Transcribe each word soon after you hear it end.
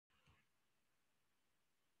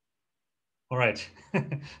All right,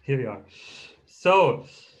 here we are. So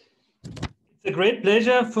it's a great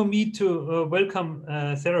pleasure for me to welcome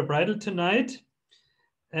Sarah Bridle tonight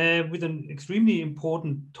with an extremely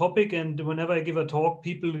important topic. And whenever I give a talk,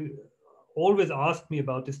 people always ask me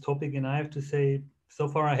about this topic, and I have to say, so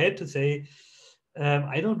far I had to say,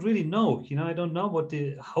 I don't really know. I don't know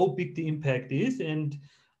how big the impact is. And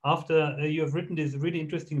after you have written this really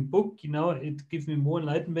interesting book, it gives me more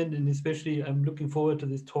enlightenment, and especially I'm looking forward to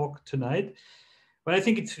this talk tonight. But I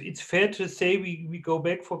think it's fair to say we go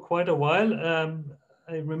back for quite a while.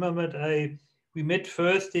 I remember we met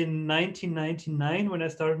first in 1999 when I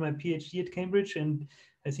started my PhD at Cambridge, and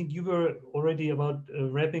I think you were already about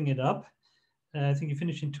wrapping it up. I think you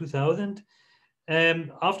finished in 2000.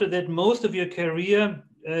 After that, most of your career,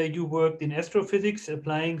 you worked in astrophysics,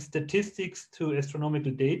 applying statistics to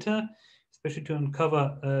astronomical data, especially to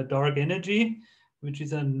uncover dark energy, which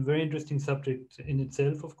is a very interesting subject in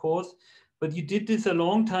itself, of course. But you did this a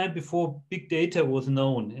long time before big data was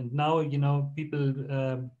known. And now,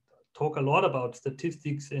 people talk a lot about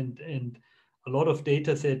statistics and a lot of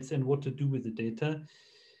data sets and what to do with the data.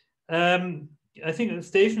 I think the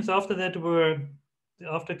stations after that were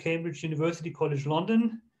after Cambridge, University College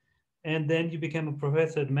London, and then you became a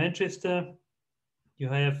professor at Manchester. You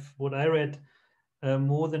have, what I read,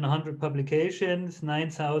 more than 100 publications,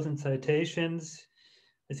 9,000 citations.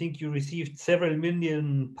 I think you received several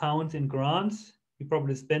 £million in grants. You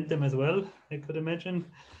probably spent them as well, I could imagine.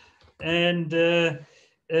 And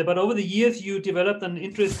but over the years, you developed an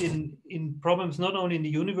interest in problems not only in the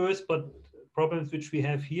universe, but problems which we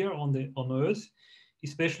have here on Earth,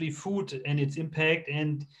 especially food and its impact.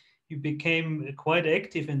 And you became quite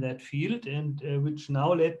active in that field, and which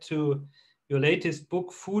now led to your latest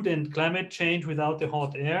book, Food and Climate Change Without the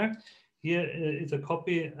Hot Air. Here is a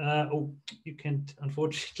copy. Oh, you can't,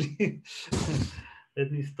 unfortunately.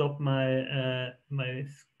 Let me stop my my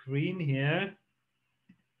screen here,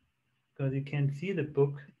 because you can't see the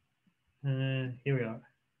book. Here we are.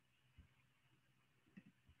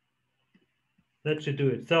 That should do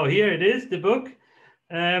it. So here it is, the book.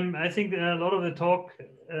 I think a lot of the talk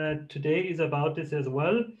today is about this as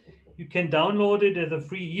well. You can download it as a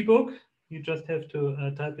free ebook. You just have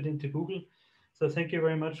to type it into Google. So thank you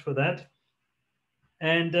very much for that.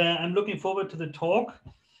 And I'm looking forward to the talk.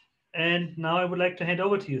 And now I would like to hand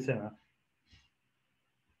over to you, Sarah.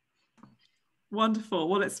 Wonderful.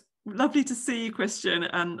 Well, it's lovely to see you, Christian,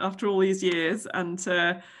 and after all these years. And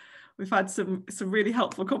we've had some really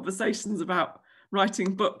helpful conversations about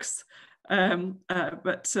writing books,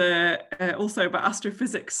 but also about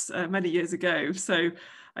astrophysics many years ago. So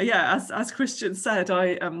yeah, as Christian said,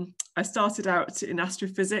 I started out in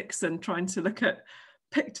astrophysics and trying to look at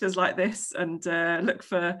pictures like this and look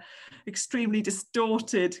for extremely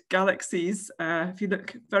distorted galaxies. If you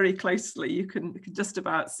look very closely, you can just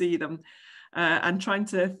about see them, and trying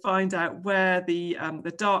to find out where the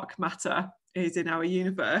dark matter is in our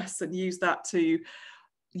universe, and use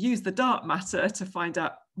the dark matter to find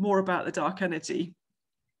out more about the dark energy.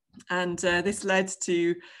 And this led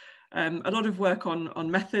to a lot of work on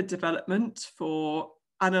method development for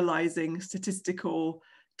analysing statistical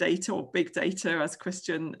data, or big data, as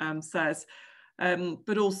Christian says,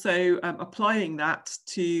 but also applying that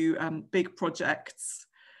to big projects.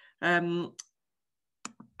 But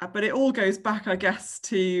it all goes back, I guess,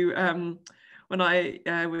 to when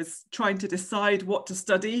I was trying to decide what to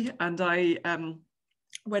study, and I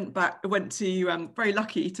went to very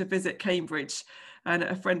lucky to visit Cambridge, and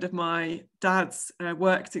a friend of my dad's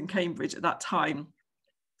worked in Cambridge at that time,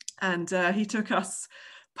 and he took us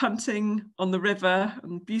punting on the river,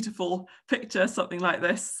 and beautiful picture, something like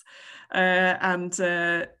this, and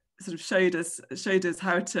sort of showed us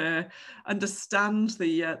how to understand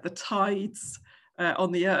the tides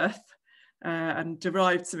on the Earth, and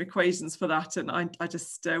derived some equations for that. And I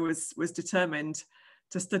just was determined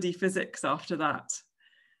to study physics after that.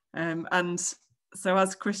 And so,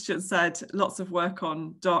 as Christian said, lots of work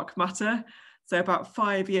on dark matter. So about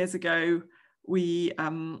 5 years ago, we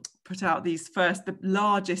put out the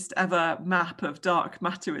largest ever map of dark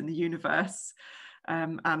matter in the universe,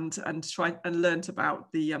 and learnt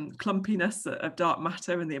about the clumpiness of dark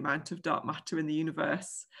matter and the amount of dark matter in the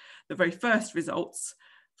universe. The very first results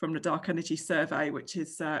from the Dark Energy Survey, which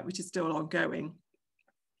is still ongoing.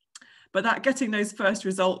 But getting those first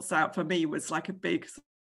results out for me was like a big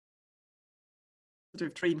sort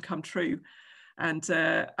of dream come true. And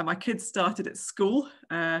my kids started at school.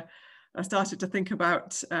 I started to think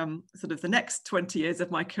about sort of the next 20 years of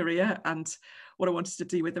my career and what I wanted to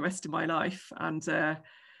do with the rest of my life. And at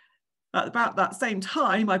about that same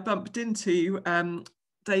time, I bumped into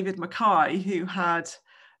David Mackay, who had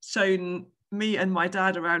shown me and my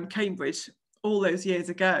dad around Cambridge all those years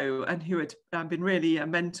ago, and who had been really a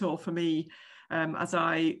mentor for me as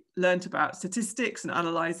I learned about statistics and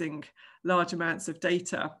analysing large amounts of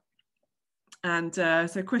data. And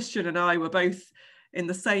so Christian and I were both in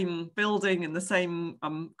the same building, in the same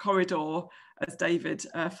corridor as David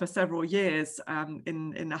for several years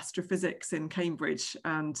in astrophysics in Cambridge,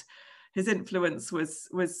 and his influence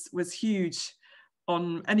was huge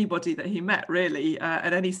on anybody that he met, really,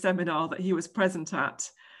 at any seminar that he was present at.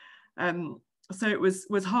 So it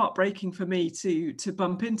was heartbreaking for me to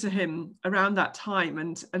bump into him around that time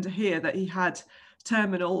and to hear that he had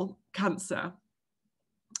terminal cancer.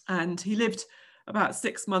 And he lived about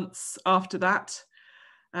 6 months after that.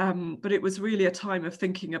 But it was really a time of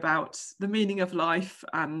thinking about the meaning of life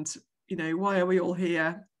and, you know, why are we all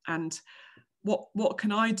here, and what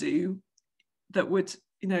can I do that would,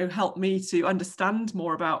 you know, help me to understand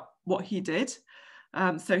more about what he did.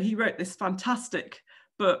 So he wrote this fantastic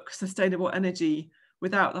book, Sustainable Energy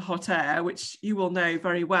Without the Hot Air, which you will know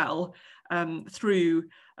very well through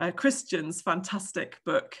Christian's fantastic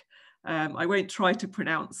book. I won't try to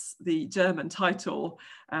pronounce the German title,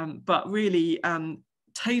 but really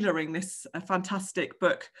tailoring this fantastic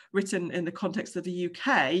book written in the context of the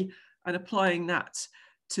UK and applying that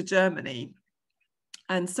to Germany.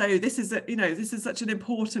 And so this is such an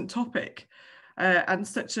important topic, and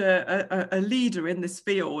such a leader in this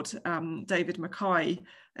field. David Mackay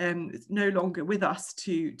is no longer with us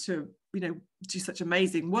to do such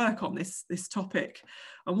amazing work on this topic.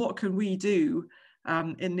 And what can we do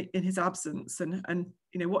in his absence? And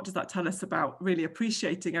what does that tell us about really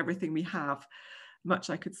appreciating everything we have?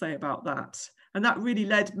 Much I could say about that. And that really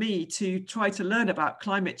led me to try to learn about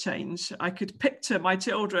climate change. I could picture my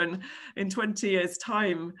children in 20 years'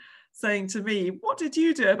 time saying to me, "What did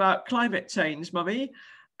you do about climate change, Mummy?"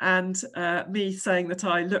 And me saying that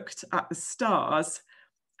I looked at the stars,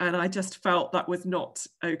 and I just felt that was not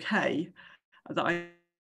okay, that I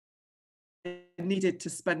needed to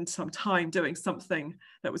spend some time doing something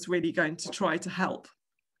that was really going to try to help.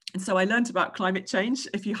 And so I learned about climate change.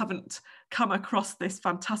 If you haven't come across this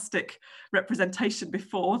fantastic representation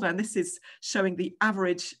before, then this is showing the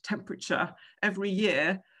average temperature every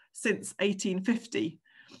year since 1850.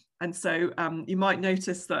 And so you might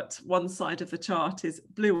notice that one side of the chart is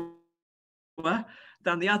bluer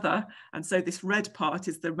than the other. And so this red part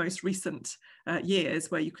is the most recent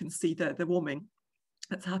years where you can see the warming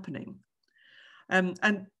that's happening.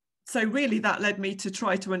 And so really that led me to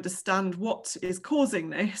try to understand what is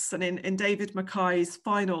causing this. And in David Mackay's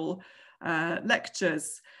final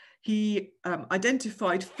lectures, he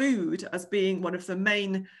identified food as being one of the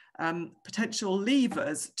main potential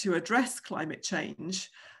levers to address climate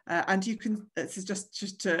change. And this is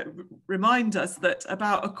just to remind us that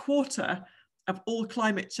about a quarter of all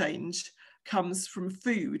climate change comes from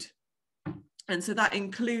food. And so that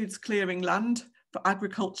includes clearing land for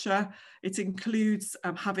agriculture. It includes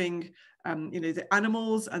having the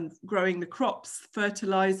animals and growing the crops,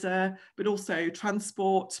 fertilizer, but also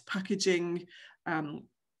transport, packaging, and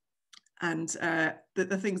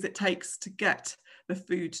the things it takes to get the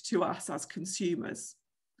food to us as consumers.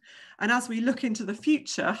 And as we look into the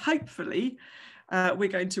future, hopefully, we're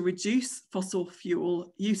going to reduce fossil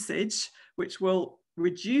fuel usage, which will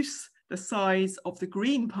reduce the size of the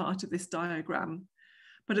green part of this diagram.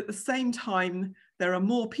 But at the same time, there are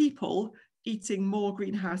more people eating more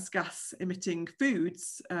greenhouse gas emitting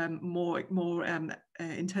foods, more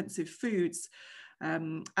intensive foods,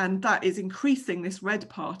 and that is increasing this red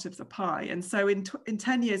part of the pie. And so in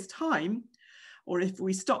 10 years' time, or if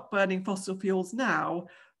we stop burning fossil fuels now,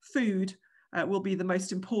 food will be the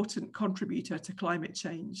most important contributor to climate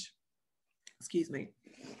change. Excuse me.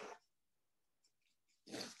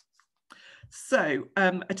 So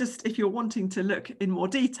just if you're wanting to look in more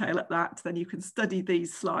detail at that, then you can study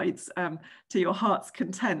these slides to your heart's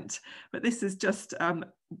content. But this is just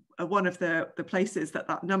one of the places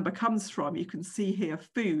that number comes from. You can see here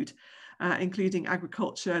food, including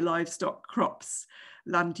agriculture, livestock, crops,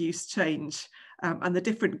 land use change, and the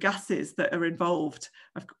different gases that are involved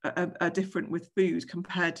are different with food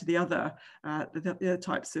compared to the other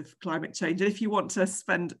types of climate change. And if you want to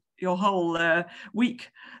spend your whole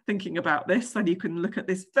week thinking about this, then you can look at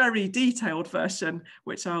this very detailed version,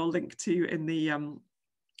 which I'll link to in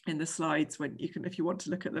the slides if you want to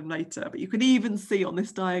look at them later. But you can even see on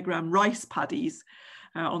this diagram rice paddies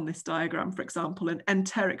on this diagram, for example, and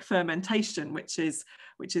enteric fermentation, which is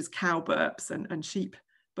cow burps and sheep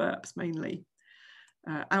burps mainly.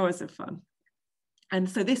 Hours of fun. And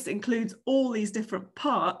so this includes all these different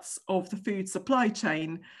parts of the food supply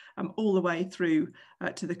chain all the way through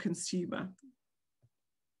to the consumer.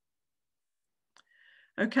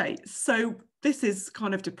 Okay, so this is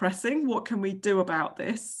kind of depressing. What can we do about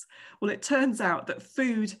this? Well, it turns out that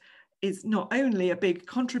food is not only a big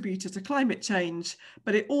contributor to climate change,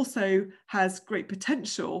 but it also has great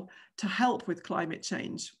potential to help with climate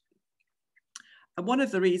change. And one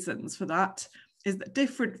of the reasons for that is that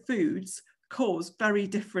different foods cause very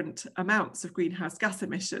different amounts of greenhouse gas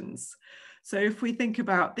emissions. So if we think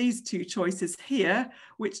about these two choices here,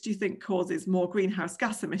 which do you think causes more greenhouse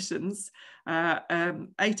gas emissions?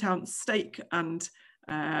 8-ounce steak and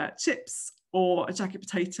chips, or a jacket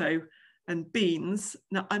potato and beans?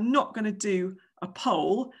 Now, I'm not going to do a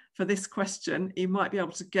poll for this question. You might be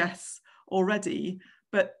able to guess already,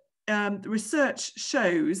 but the research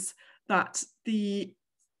shows that the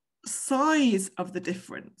size of the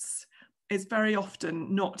difference is very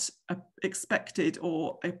often not expected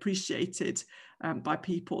or appreciated by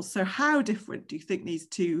people. So how different do you think these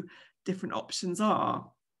two different options are?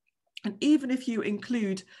 And even if you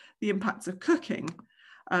include the impacts of cooking,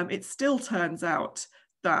 it still turns out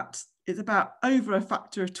that it's about over a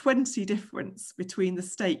factor of 20 difference between the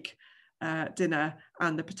steak dinner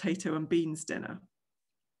and the potato and beans dinner.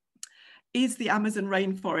 Is the Amazon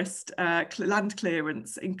rainforest land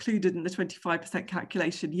clearance included in the 25%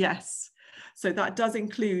 calculation? Yes. So that does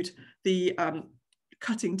include the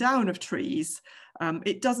cutting down of trees.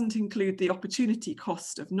 It doesn't include the opportunity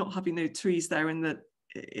cost of not having those trees there in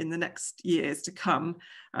the next years to come.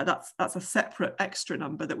 That's a separate extra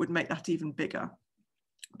number that would make that even bigger.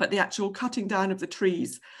 But the actual cutting down of the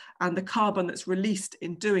trees and the carbon that's released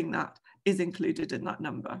in doing that is included in that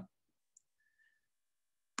number.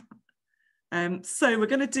 So we're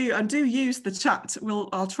going to do use the chat.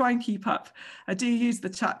 I'll try and keep up. I do use the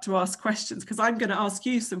chat to ask questions, because I'm going to ask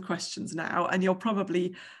you some questions now, and you'll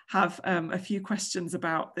probably have a few questions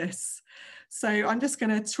about this. So I'm just going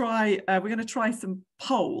to try, we're going to try some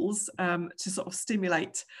polls to sort of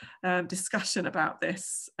stimulate discussion about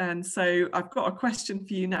this. And so I've got a question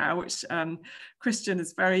for you now, which Christian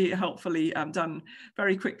has very helpfully done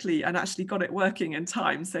very quickly and actually got it working in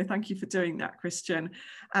time. So thank you for doing that, Christian.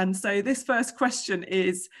 And so this first question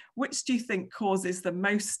is, which do you think causes the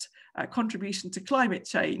most contribution to climate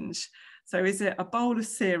change? So is it a bowl of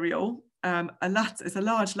cereal, it's a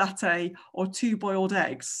large latte, or 2 boiled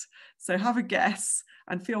eggs? So have a guess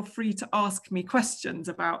and feel free to ask me questions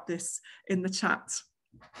about this in the chat.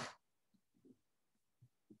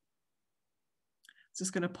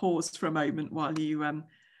 Just going to pause for a moment while you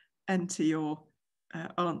enter your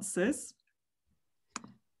answers.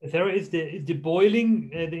 Sarah, is the boiling,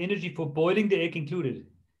 the energy for boiling the egg included?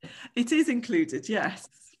 It is included, yes.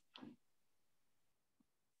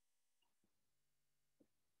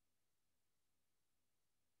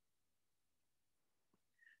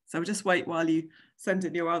 So we'll just wait while you send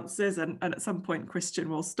in your answers, and at some point Christian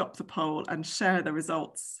will stop the poll and share the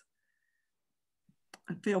results.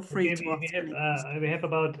 And feel free to ask. We have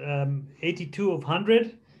about 82 of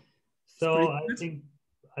 100. So I think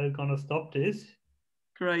I'm gonna stop this.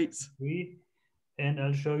 Great. And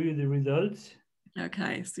I'll show you the results.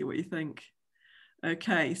 Okay, see what you think.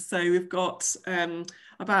 Okay, so we've got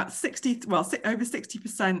about 60, well, over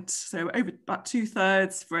 60%, so over about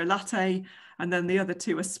 2/3 for a latte, and then the other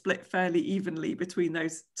two are split fairly evenly between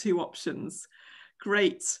those two options.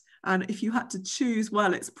 Great. And if you had to choose,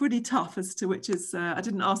 well, it's pretty tough as to which is, I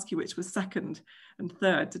didn't ask you which was second and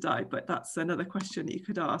third, did I? But that's another question that you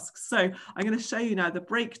could ask. So I'm going to show you now the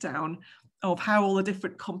breakdown of how all the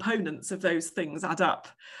different components of those things add up.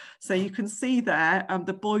 So you can see there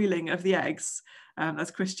the boiling of the eggs,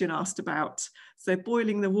 as Christian asked about. So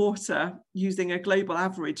boiling the water using a global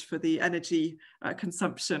average for the energy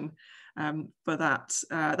consumption for that,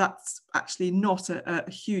 that's actually not a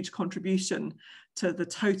huge contribution to the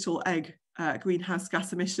total egg greenhouse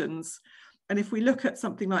gas emissions. And if we look at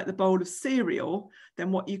something like the bowl of cereal,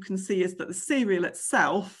 then what you can see is that the cereal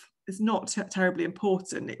itself is not terribly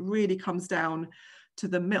important. It really comes down to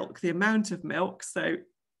the milk, the amount of milk. So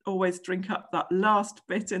always drink up that last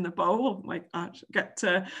bit in the bowl. My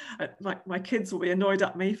kids will be annoyed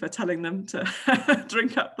at me for telling them to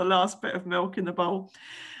drink up the last bit of milk in the bowl,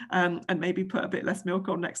 and maybe put a bit less milk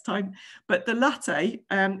on next time. But the latte,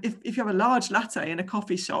 if you have a large latte in a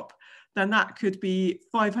coffee shop, then that could be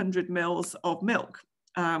 500 mils of milk,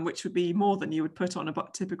 which would be more than you would put on a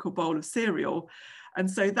typical bowl of cereal. And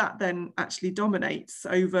so that then actually dominates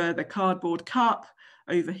over the cardboard cup,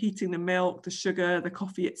 over heating the milk, the sugar, the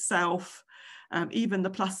coffee itself, even the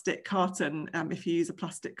plastic carton, if you use a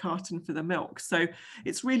plastic carton for the milk. So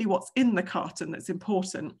it's really what's in the carton that's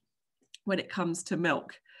important when it comes to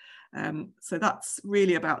milk. So that's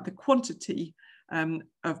really about the quantity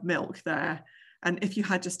of milk there. And if you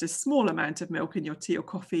had just a small amount of milk in your tea or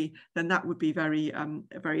coffee, then that would be very,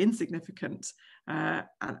 very insignificant.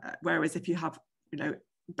 Whereas if you have,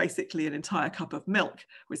 basically an entire cup of milk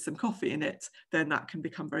with some coffee in it, then that can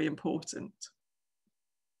become very important.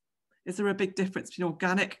 Is there a big difference between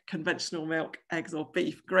organic, conventional milk, eggs or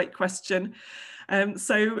beef? Great question.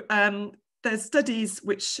 There's studies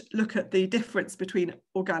which look at the difference between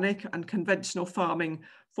organic and conventional farming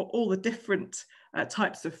for all the different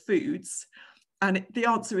types of foods. And the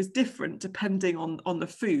answer is different depending on the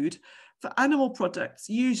food. For animal products,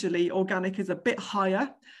 usually organic is a bit higher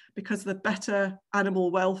because of the better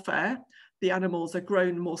animal welfare. The animals are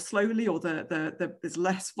grown more slowly, or there's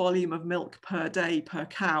less volume of milk per day per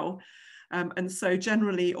cow. And so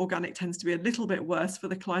generally organic tends to be a little bit worse for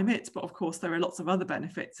the climate, but of course there are lots of other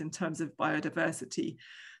benefits in terms of biodiversity.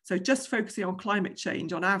 So just focusing on climate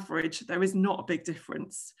change, on average, there is not a big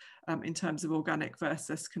difference in terms of organic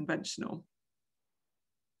versus conventional.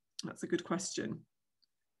 That's a good question.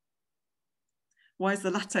 Why is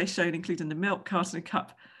the latte shown including the milk carton and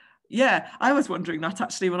cup? Yeah, I was wondering that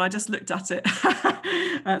actually when I just looked at it.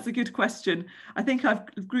 That's a good question. I think I've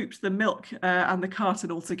grouped the milk and the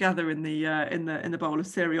carton all together in the bowl of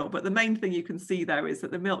cereal. But the main thing you can see there is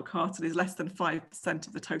that the milk carton is less than 5%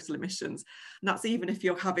 of the total emissions, and that's even if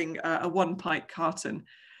you're having a 1 pint carton.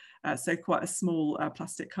 So quite a small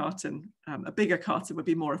plastic carton. A bigger carton would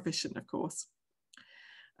be more efficient, of course.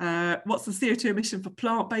 What's the CO2 emission for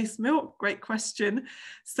plant-based milk? Great question.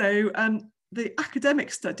 So the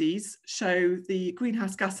academic studies show the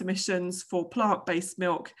greenhouse gas emissions for plant-based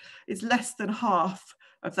milk is less than half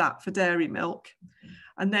of that for dairy milk.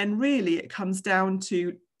 And then really it comes down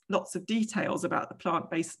to lots of details about the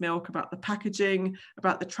plant-based milk, about the packaging,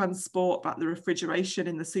 about the transport, about the refrigeration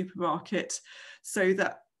in the supermarket, so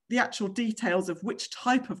that the actual details of which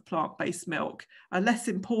type of plant-based milk are less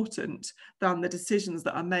important than the decisions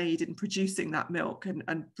that are made in producing that milk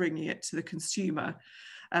and bringing it to the consumer.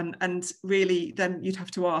 And really then you'd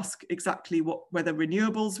have to ask exactly whether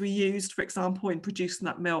renewables were used, for example, in producing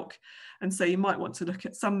that milk. And so you might want to look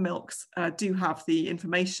at some milks do have the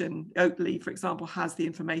information. Oatly, for example, has the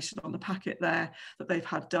information on the packet there that they've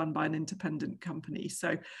had done by an independent company.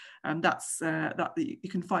 So that you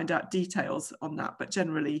can find out details on that, but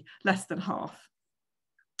generally less than half.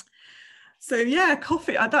 So yeah,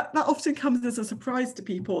 coffee, that often comes as a surprise to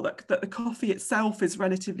people that the coffee itself is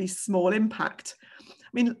relatively small impact.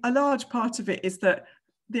 I mean, a large part of it is that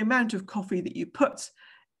the amount of coffee that you put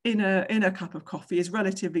in a cup of coffee is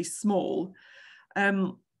relatively small.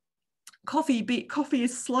 Coffee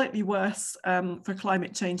is slightly worse for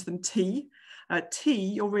climate change than tea. Tea,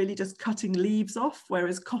 you're really just cutting leaves off,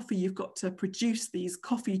 whereas coffee, you've got to produce these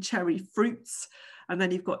coffee cherry fruits, and then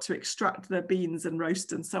you've got to extract the beans and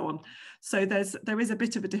roast and so on. So there is a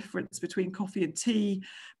bit of a difference between coffee and tea,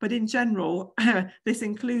 but in general, this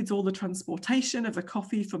includes all the transportation of the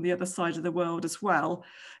coffee from the other side of the world as well.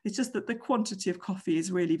 It's just that the quantity of coffee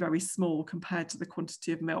is really very small compared to the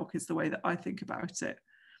quantity of milk, is the way that I think about it.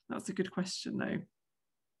 That's a good question though.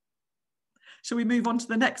 Shall we move on to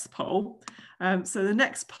the next poll? So the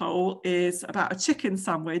next poll is about a chicken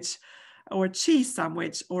sandwich or a cheese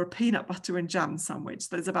sandwich or a peanut butter and jam sandwich.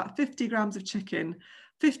 There's about 50 grams of chicken,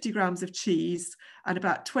 50 grams of cheese, and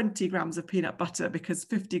about 20 grams of peanut butter, because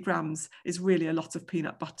 50 grams is really a lot of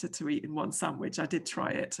peanut butter to eat in one sandwich. I did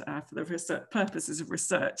try it for the purposes of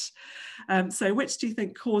research. So which do you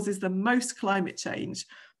think causes the most climate change?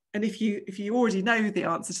 And if you already know the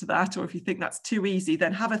answer to that, or if you think that's too easy,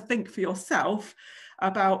 then have a think for yourself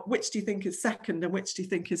about which do you think is second and which do you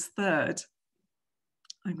think is third.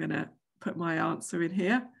 I'm going to put my answer in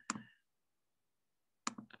here.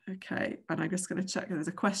 Okay, and I'm just going to check if there's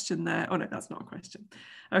a question there. Oh no, that's not a question.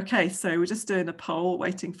 Okay, so we're just doing a poll,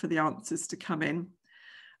 waiting for the answers to come in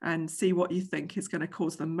and see what you think is going to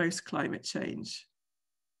cause the most climate change.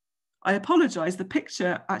 I apologise, the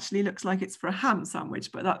picture actually looks like it's for a ham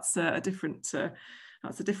sandwich, but that's a different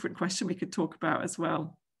question we could talk about as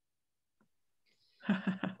well.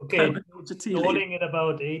 Okay, rolling at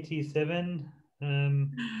about 87.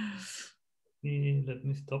 Let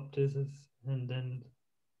me stop this, and then,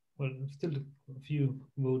 well, still a few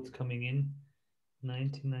votes coming in.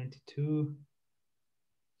 1992.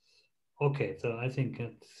 Okay, so I think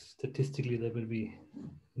statistically that will be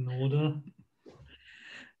in order.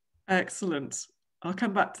 Excellent. I'll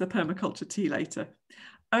come back to the permaculture tea later.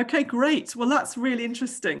 Okay, great. Well, that's really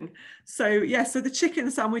interesting. So yeah, so the chicken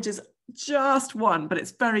sandwich is just one, but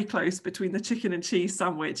it's very close between the chicken and cheese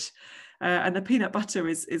sandwich. And the peanut butter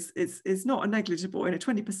is not a negligible,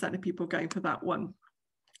 20% of people going for that one.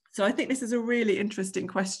 So I think this is a really interesting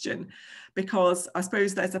question, because I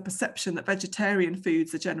suppose there's a perception that vegetarian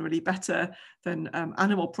foods are generally better than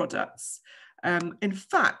animal products. In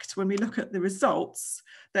fact, when we look at the results,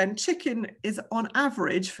 then chicken is on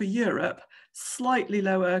average for Europe slightly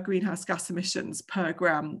lower greenhouse gas emissions per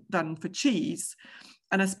gram than for cheese.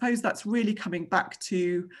 And I suppose that's really coming back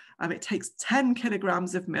to it takes 10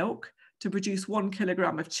 kilograms of milk to produce 1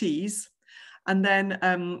 kilogram of cheese. And then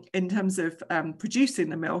in terms of producing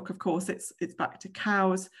the milk, of course, it's back to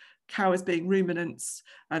cows being ruminants,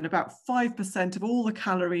 and about 5% of all the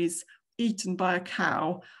calories eaten by a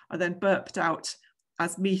cow are then burped out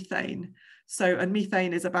as methane. So, and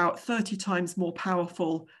methane is about 30 times more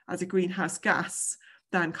powerful as a greenhouse gas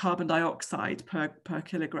than carbon dioxide per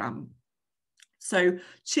kilogram. So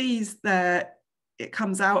cheese there, it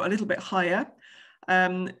comes out a little bit higher.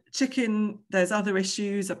 Chicken, there's other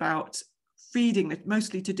issues about feeding,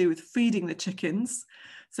 mostly to do with feeding the chickens.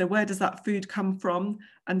 So where does that food come from?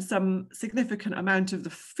 And some significant amount of the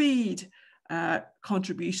feed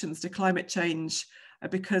contributions to climate change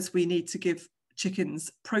because we need to give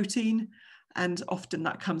chickens protein, and often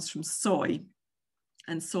that comes from soy.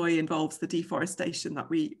 And soy involves the deforestation that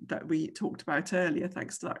we talked about earlier,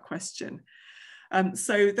 thanks to that question.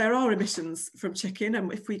 So there are emissions from chicken,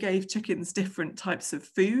 and if we gave chickens different types of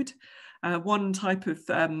food, one type of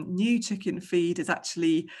new chicken feed is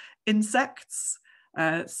actually insects.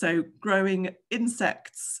 So growing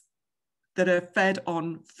insects that are fed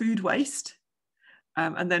on food waste,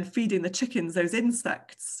 and then feeding the chickens those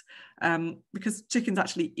insects, because chickens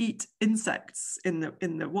actually eat insects in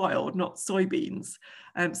the wild, not soybeans.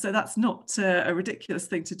 So that's not a ridiculous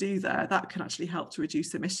thing to do there. That can actually help to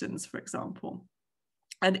reduce emissions, for example.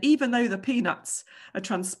 And even though the peanuts are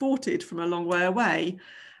transported from a long way away,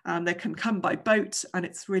 they can come by boat, and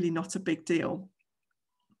it's really not a big deal.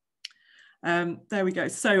 There we go.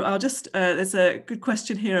 So I'll just, there's a good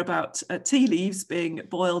question here about tea leaves being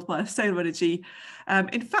boiled by solar energy.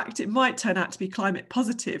 In fact, it might turn out to be climate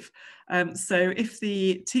positive. So if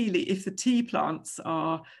the tea plants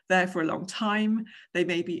are there for a long time, they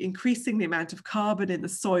may be increasing the amount of carbon in the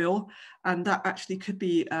soil, and that actually could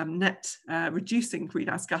be net reducing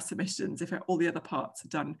greenhouse gas emissions if all the other parts are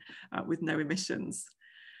done with no emissions.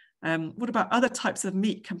 What about other types of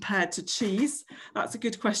meat compared to cheese? That's a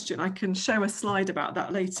good question. I can show a slide about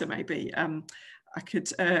that later, maybe.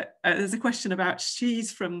 There's a question about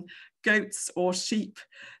cheese from goats or sheep.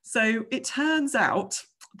 So it turns out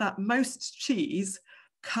that most cheese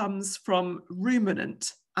comes from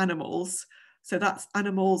ruminant animals. So that's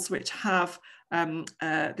animals which have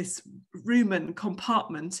this rumen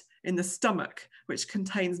compartment in the stomach, which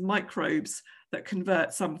contains microbes that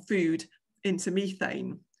convert some food into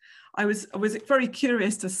methane. I was very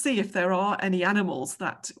curious to see if there are any animals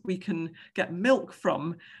that we can get milk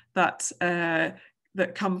from that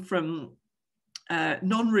come from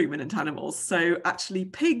non-ruminant animals. So actually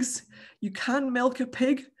pigs, you can milk a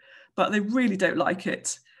pig, but they really don't like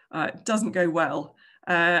it. It doesn't go well.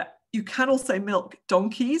 You can also milk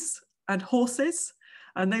donkeys and horses,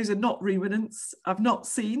 and those are not ruminants. I've not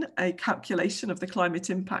seen a calculation of the climate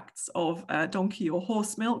impacts of donkey or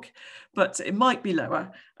horse milk, but it might be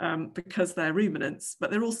lower because they're ruminants,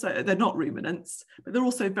 but they're not ruminants, but they're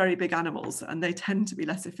also very big animals, and they tend to be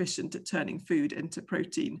less efficient at turning food into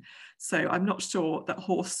protein. So I'm not sure that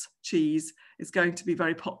horse cheese is going to be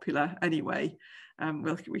very popular anyway.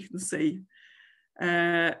 We can see.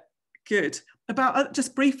 Good.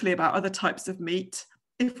 Just briefly about other types of meat.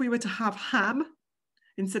 If we were to have ham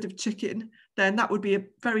instead of chicken, then that would be a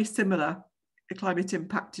very similar climate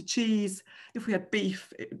impact to cheese. If we had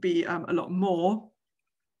beef, it would be a lot more.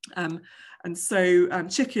 And so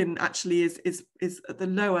chicken actually is at the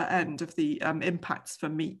lower end of the impacts for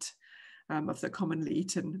meat, of the commonly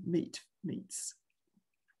eaten meats.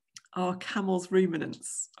 Are camels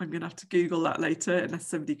ruminants? I'm going to have to Google that later, unless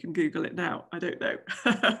somebody can Google it now. I don't know.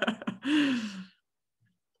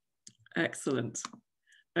 Excellent.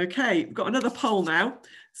 Okay, we've got another poll now.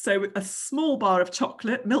 So a small bar of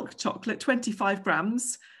chocolate, milk chocolate, 25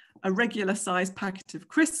 grams, a regular size packet of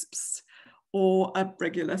crisps, or a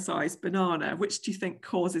regular size banana. Which do you think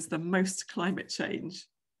causes the most climate change?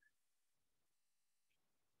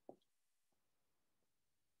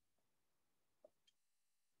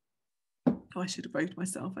 Oh, I should have voted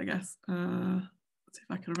myself, I guess. Let's see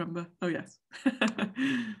if I can remember. Oh, yes.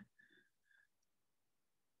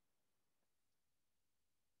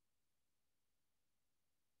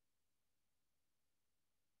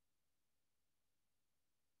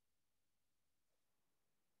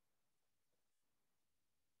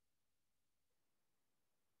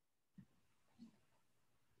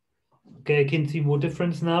 Okay, I can see more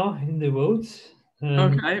difference now in the votes.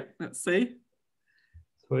 Okay, let's see.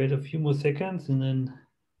 Wait a few more seconds and then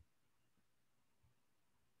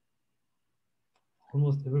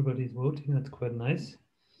almost everybody's voting. That's quite nice.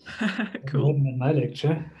 Cool. In my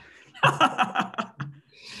lecture.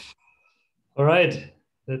 All right,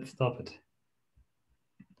 let's stop it.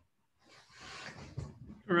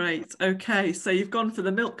 Great. Okay, so you've gone for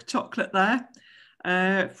the milk chocolate there.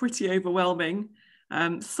 Pretty overwhelming.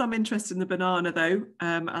 Some interest in the banana though,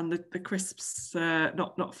 and the crisps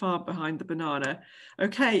not far behind the banana.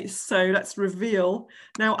 Okay, so let's reveal.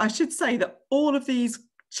 Now I should say that all of these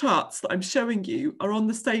charts that I'm showing you are on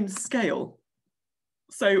the same scale.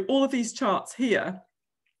 So all of these charts here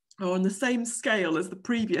are on the same scale as the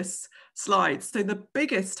previous slides. So the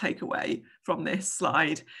biggest takeaway from this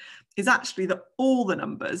slide is actually that all the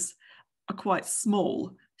numbers are quite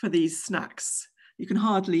small for these snacks. You can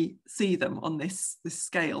hardly see them on this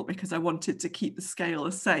scale because I wanted to keep the scale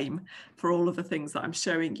the same for all of the things that I'm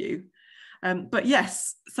showing you. But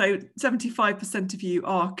yes, so 75% of you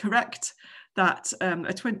are correct that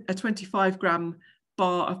a 25 gram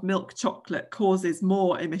bar of milk chocolate causes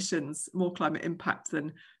more emissions, more climate impact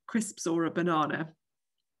than crisps or a banana.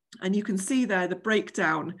 And you can see there the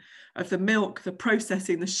breakdown of the milk, the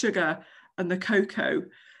processing, the sugar and the cocoa.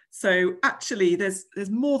 So actually there's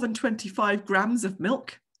more than 25 grams of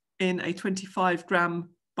milk in a 25 gram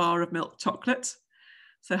bar of milk chocolate.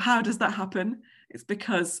 So how does that happen? It's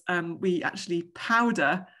because we actually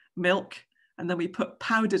powder milk and then we put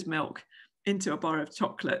powdered milk into a bar of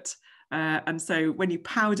chocolate. And so when you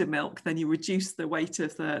powder milk, then you reduce the weight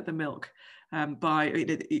of the milk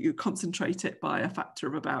you concentrate it by a factor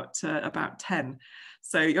of about 10.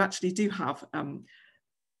 So you actually do have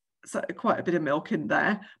quite a bit of milk in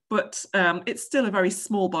there, but it's still a very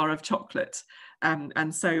small bar of chocolate.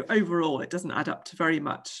 And so overall, it doesn't add up to very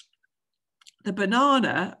much. The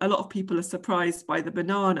banana, a lot of people are surprised by the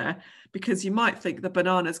banana because you might think the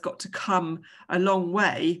banana's got to come a long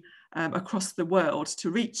way across the world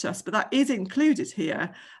to reach us, but that is included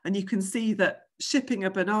here. And you can see that shipping a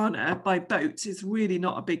banana by boat is really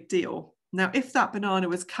not a big deal. Now, if that banana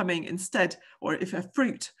was coming instead, or if a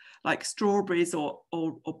fruit like strawberries or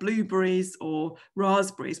blueberries or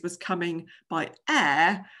raspberries was coming by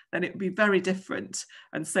air, then it would be very different.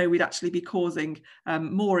 And so we'd actually be causing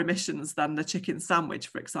more emissions than the chicken sandwich,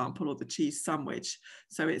 for example, or the cheese sandwich.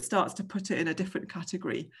 So it starts to put it in a different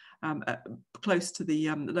category, close to the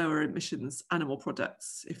lower emissions animal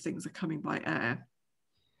products if things are coming by air.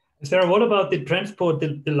 Sarah, what about the transport,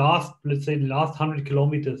 the last 100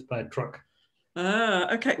 kilometers by truck?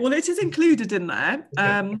 Okay, well, it is included in there.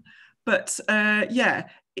 Okay. But yeah,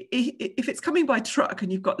 if it's coming by truck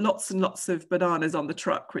and you've got lots and lots of bananas on the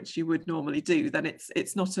truck, which you would normally do, then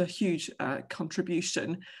it's not a huge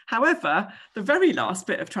contribution. However, the very last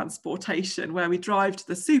bit of transportation where we drive to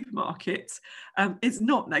the supermarket is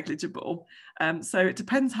not negligible. So it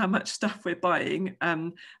depends how much stuff we're buying.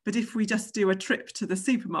 But if we just do a trip to the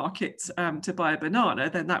supermarket to buy a banana,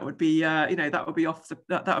 then that would be, that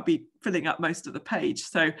would be filling up most of the page.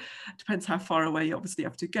 So it depends how far away you obviously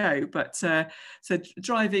have to go. But so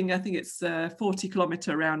driving, I think it's a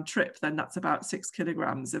 40-kilometer round trip, then that's about 6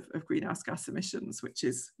 kilograms of greenhouse gas emissions, which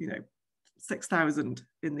is, 6,000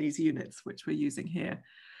 in these units, which we're using here.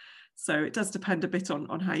 So it does depend a bit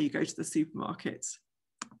on how you go to the supermarket.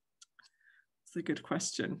 It's a good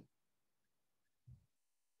question.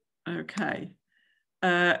 Okay.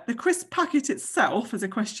 The crisp packet itself, there's a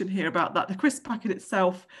question here about that. The crisp packet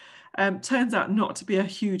itself turns out not to be a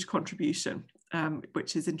huge contribution,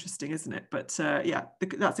 which is interesting, isn't it? But yeah,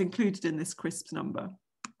 that's included in this crisps number.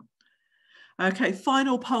 Okay,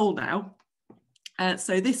 final poll now.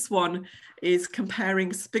 So this one is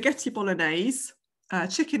comparing spaghetti bolognese,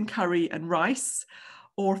 chicken curry and rice,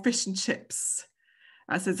 or fish and chips.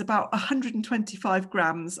 So it's about 125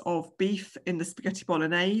 grams of beef in the spaghetti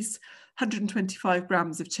bolognese, 125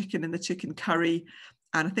 grams of chicken in the chicken curry,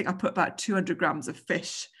 and I think I put about 200 grams of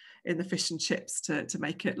fish in the fish and chips to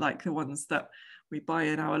make it like the ones that we buy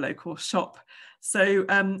in our local shop. So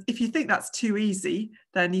if you think that's too easy,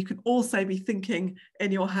 then you can also be thinking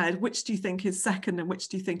in your head, which do you think is second and which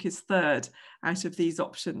do you think is third out of these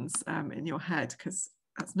options in your head, because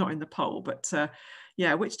that's not in the poll, but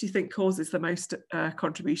yeah, which do you think causes the most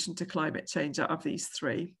contribution to climate change out of these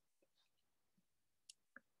three?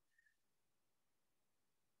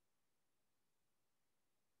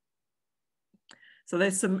 So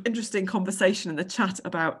there's some interesting conversation in the chat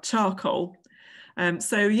about charcoal.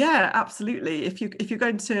 So yeah, absolutely. If you're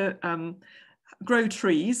going to grow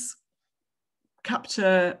trees,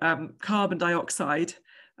 capture carbon dioxide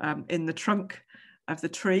in the trunk, of the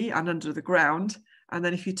tree and under the ground. And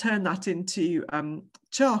then if you turn that into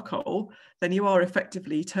charcoal, then you are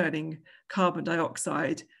effectively turning carbon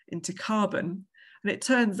dioxide into carbon. And it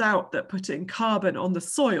turns out that putting carbon on the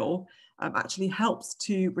soil actually helps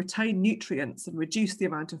to retain nutrients and reduce the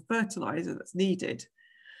amount of fertilizer that's needed.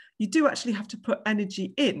 You do actually have to put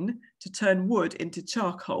energy in to turn wood into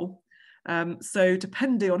charcoal. So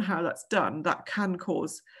depending on how that's done, that can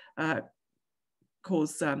cause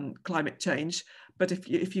climate change. But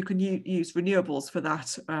if you can use renewables for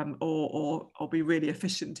that, or be really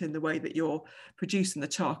efficient in the way that you're producing the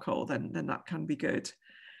charcoal, then that can be good.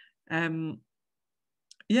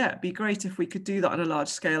 Yeah, it'd be great if we could do that on a large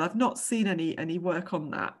scale. I've not seen any work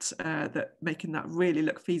on that, that making that really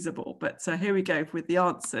look feasible. But here we go with the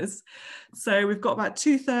answers. So we've got about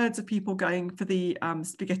 2/3 of people going for the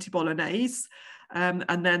spaghetti bolognese,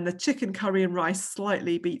 and then the chicken curry and rice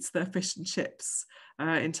slightly beats the fish and chips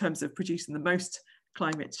in terms of producing the most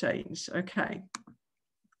climate change. Okay.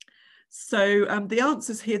 So the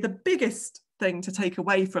answers here, the biggest thing to take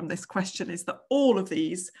away from this question is that all of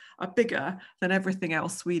these are bigger than everything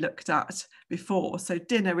else we looked at before. So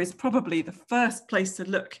dinner is probably the first place to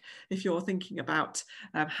look if you're thinking about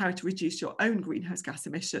how to reduce your own greenhouse gas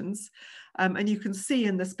emissions. And you can see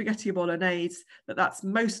in the spaghetti bolognese that that's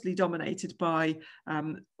mostly dominated by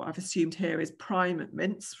what I've assumed here is prime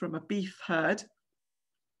mince from a beef herd.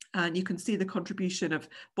 And you can see the contribution of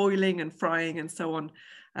boiling and frying and so on,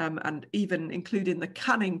 and even including the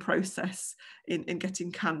canning process in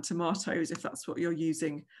getting canned tomatoes, if that's what you're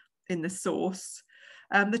using in the sauce.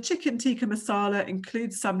 The chicken tikka masala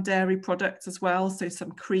includes some dairy products as well, so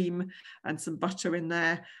some cream and some butter in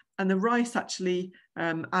there. And the rice actually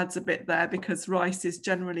adds a bit there because rice is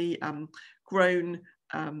generally grown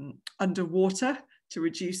underwater to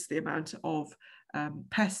reduce the amount of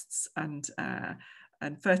pests and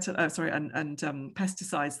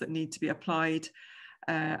pesticides that need to be applied,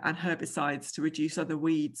 and herbicides to reduce other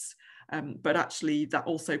weeds. But actually that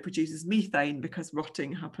also produces methane because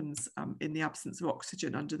rotting happens in the absence of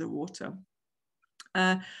oxygen under the water.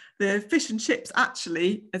 The fish and chips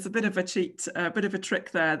actually is a bit of a cheat, a bit of a trick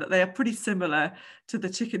there, that they are pretty similar to the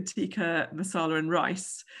chicken tikka masala and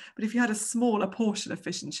rice. But if you had a smaller portion of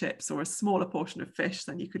fish and chips or a smaller portion of fish,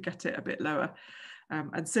 then you could get it a bit lower.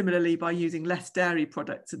 And similarly, by using less dairy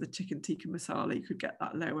products in the chicken tikka masala, you could get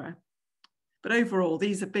that lower. But overall,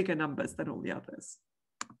 these are bigger numbers than all the others.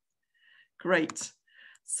 Great.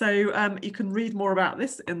 So you can read more about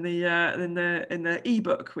this in the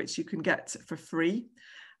ebook, which you can get for free.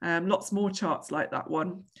 Lots more charts like that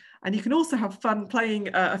one. And you can also have fun playing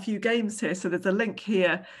a few games here. So there's a link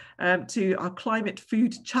here to our Climate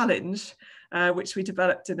Food Challenge, which we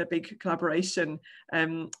developed in a big collaboration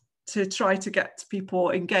to try to get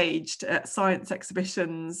people engaged at science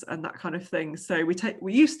exhibitions and that kind of thing. So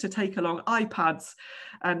we used to take along iPads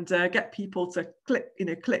and get people to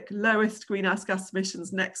click lowest greenhouse gas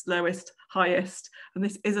emissions, next lowest, highest. And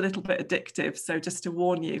this is a little bit addictive. So just to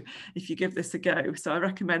warn you, if you give this a go. So I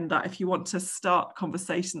recommend that if you want to start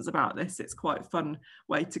conversations about this, it's quite a fun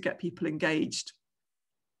way to get people engaged.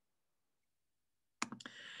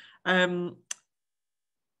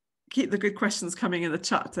 Keep the good questions coming in the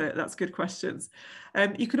chat. That's good questions.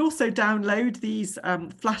 You can also download these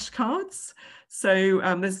flashcards. So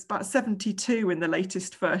there's about 72 in the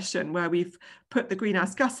latest version where we've put the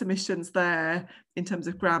greenhouse gas emissions there in terms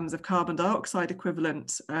of grams of carbon dioxide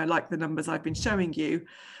equivalent, like the numbers I've been showing you.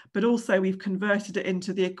 But also we've converted it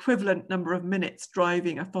into the equivalent number of minutes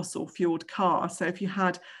driving a fossil fueled car. So if you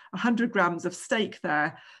had 100 grams of steak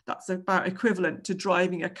there, that's about equivalent to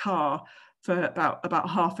driving a car for about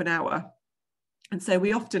half an hour. And so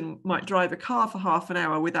we often might drive a car for half an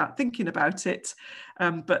hour without thinking about it,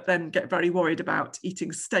 but then get very worried about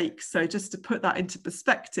eating steak. So just to put that into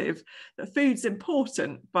perspective, that food's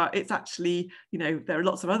important, but it's actually, there are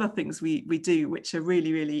lots of other things we do which are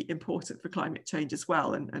really, really important for climate change as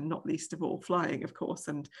well, and not least of all flying, of course,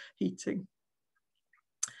 and heating.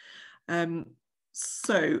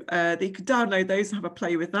 So you can download those and have a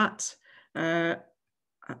play with that.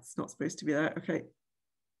 That's not supposed to be there. Okay.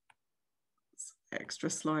 Extra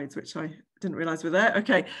slides, which I didn't realize were there.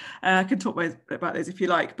 Okay, I can talk about those if you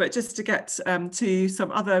like, but just to get to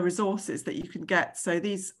some other resources that you can get. So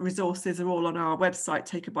these resources are all on our website,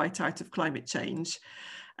 Take a Bite Out of Climate Change.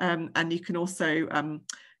 And you can also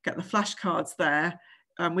get the flashcards there.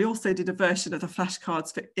 We also did a version of the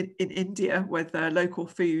flashcards in India with local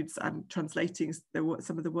foods and translating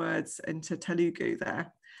some of the words into Telugu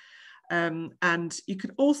there. And you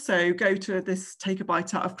can also go to this Take a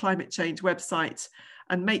Bite Out of Climate Change website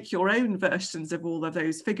and make your own versions of all of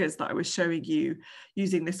those figures that I was showing you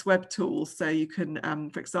using this web tool. So you can,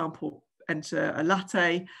 for example, enter a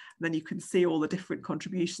latte, and then you can see all the different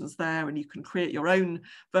contributions there, and you can create your own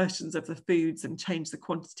versions of the foods and change the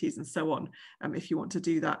quantities and so on, if you want to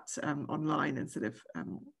do that online instead of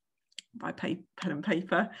by pen and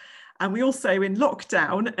paper. And we also, in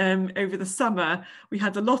lockdown over the summer, we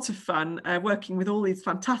had a lot of fun working with all these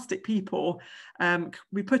fantastic people.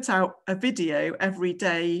 We put out a video every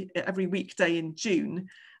weekday in June,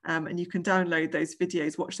 and you can download those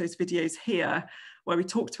videos, watch those videos here, where we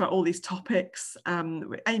talked about all these topics.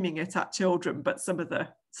 We're aiming it at children, but some of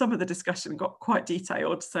the discussion got quite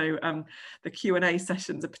detailed. So the Q&A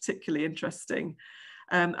sessions are particularly interesting.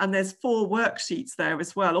 And there's 4 worksheets there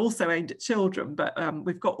as well, also aimed at children, but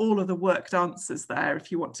we've got all of the worked answers there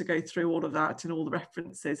if you want to go through all of that, and all the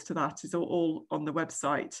references to that is all on the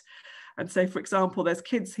website. And so, for example, there's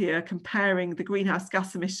kids here comparing the greenhouse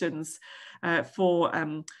gas emissions for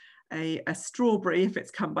a strawberry if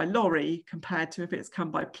it's come by lorry compared to if it's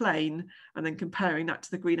come by plane, and then comparing that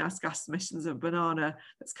to the greenhouse gas emissions of a banana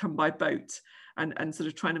that's come by boat, and sort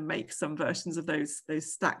of trying to make some versions of those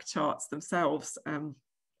stack charts themselves.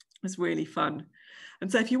 It's really fun.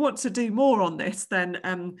 And so if you want to do more on this,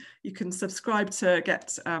 then you can subscribe to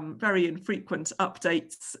get very infrequent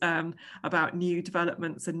updates about new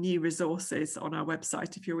developments and new resources on our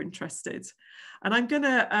website if you're interested. And I'm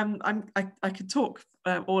gonna, I could talk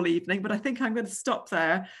all evening, but I think I'm going to stop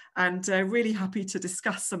there, and really happy to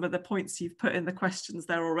discuss some of the points you've put in the questions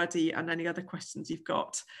there already, and any other questions you've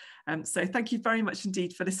got. So thank you very much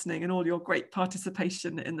indeed for listening, and all your great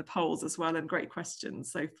participation in the polls as well, and great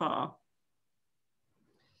questions so far.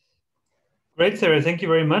 Great, Sarah, thank you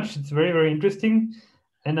very much. It's very, very interesting.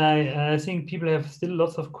 And I think people have still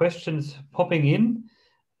lots of questions popping in.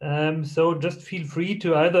 So just feel free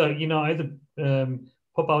to either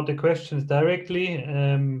pop out the questions directly,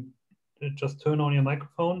 just turn on your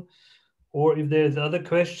microphone, or if there's other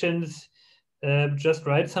questions, just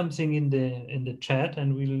write something in the chat,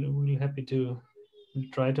 and we'll be happy to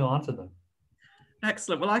try to answer them.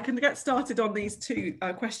 Excellent. Well, I can get started on these 2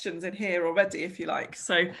 questions in here already, if you like.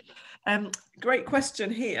 So, great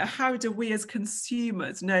question here. How do we as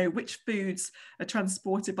consumers know which foods are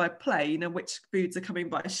transported by plane and which foods are coming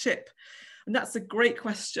by ship? And that's a great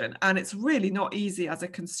question, and it's really not easy as a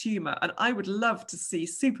consumer. And I would love to see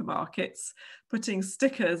supermarkets putting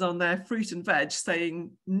stickers on their fruit and veg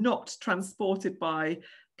saying not transported by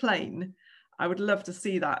plane. I would love to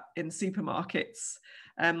see that in supermarkets.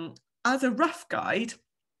 As a rough guide,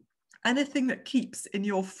 anything that keeps in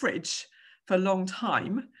your fridge for a long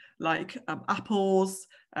time, like apples,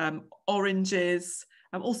 oranges,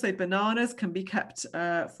 also bananas can be kept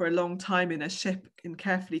for a long time in a ship in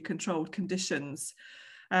carefully controlled conditions.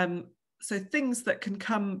 So things that can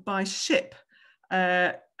come by ship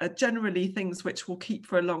are generally things which will keep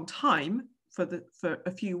for a long time, for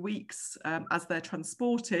a few weeks as they're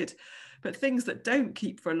transported. But things that don't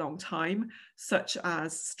keep for a long time, such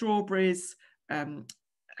as strawberries,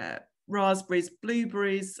 raspberries,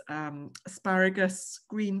 blueberries, asparagus,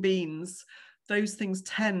 green beans, those things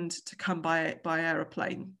tend to come by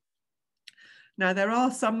aeroplane. Now, there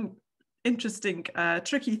are some interesting,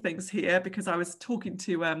 tricky things here, because I was talking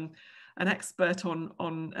to an expert on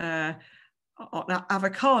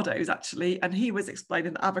avocados, actually, and he was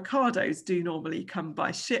explaining that avocados do normally come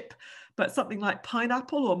by ship, but something like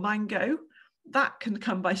pineapple or mango, that can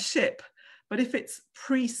come by ship. But if it's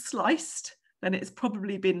pre-sliced, then it's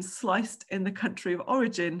probably been sliced in the country of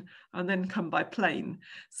origin and then come by plane.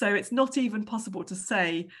 So it's not even possible to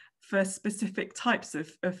say for specific types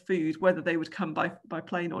of food whether they would come by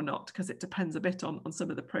plane or not, because it depends a bit on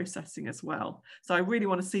some of the processing as well. So I really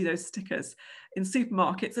want to see those stickers in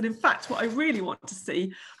supermarkets. And in fact, what I really want to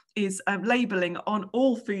see is labelling on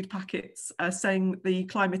all food packets saying the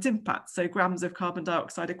climate impact, so grams of carbon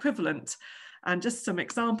dioxide equivalent. And just some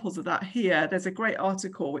examples of that here. There's a great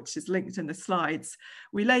article which is linked in the slides.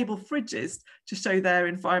 We label fridges to show their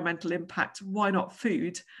environmental impact. Why not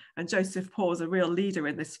food? And Joseph Paul is a real leader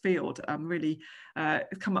in this field, really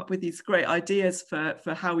come up with these great ideas for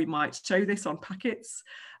how we might show this on packets.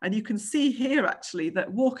 And you can see here actually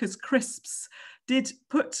that Walker's Crisps did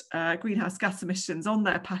put greenhouse gas emissions on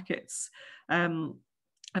their packets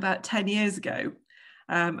about 10 years ago.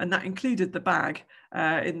 And that included the bag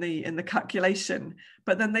in the calculation,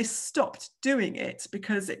 but then they stopped doing it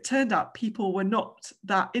because it turned out people were not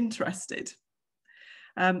that interested.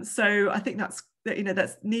 So I think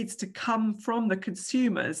that needs to come from the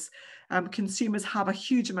consumers. Consumers have a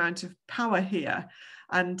huge amount of power here,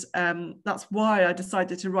 And that's why I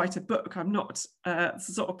decided to write a book. I'm not the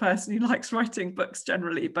sort of person who likes writing books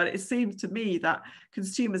generally, but it seems to me that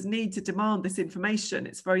consumers need to demand this information.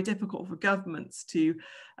 It's very difficult for governments to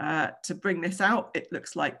bring this out. It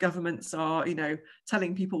looks like governments are,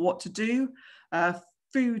 telling people what to do.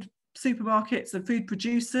 Food supermarkets and food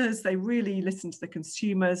producers, they really listen to the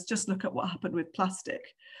consumers. Just look at what happened with plastic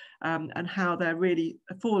and how they're really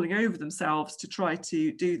falling over themselves to try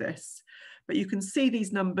to do this. But you can see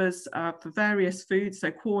these numbers for various foods.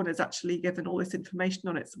 So Quorn has actually given all this information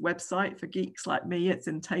on its website for geeks like me. It's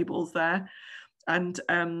in tables there. And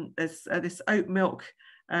there's this oat milk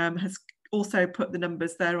has also put the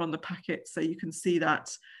numbers there on the packet, so you can see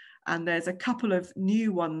that. And there's a couple of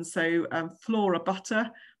new ones. So Flora butter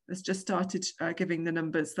has just started giving the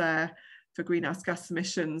numbers there for greenhouse gas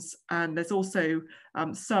emissions. And there's also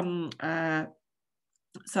some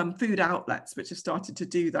food outlets which have started to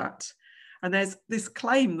do that. And there's this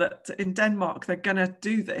claim that in Denmark, they're going to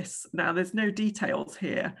do this. Now, there's no details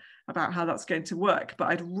here about how that's going to work, but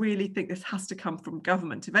I'd really think this has to come from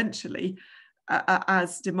government eventually,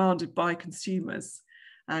 as demanded by consumers.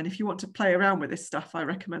 And if you want to play around with this stuff, I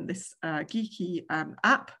recommend this geeky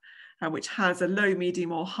app, which has a low,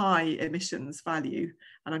 medium or high emissions value.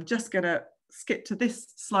 And I'm just going to skip to this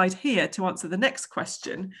slide here to answer the next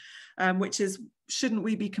question, which is, shouldn't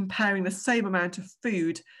we be comparing the same amount of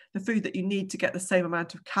food, the food that you need to get the same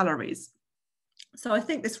amount of calories? So I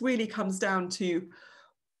think this really comes down to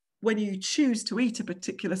when you choose to eat a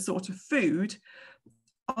particular sort of food,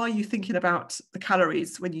 are you thinking about the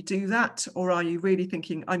calories when you do that? Or are you really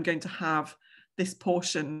thinking, I'm going to have this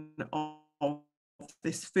portion of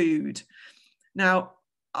this food? Now,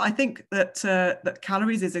 I think that, that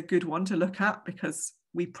calories is a good one to look at, because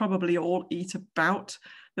we probably all eat about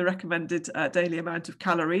the recommended daily amount of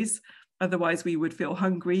calories. Otherwise, we would feel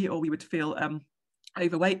hungry, or we would feel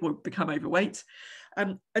overweight, or become overweight.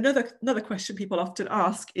 Another question people often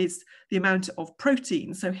ask is the amount of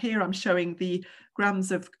protein. So here I'm showing the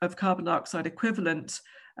grams of carbon dioxide equivalent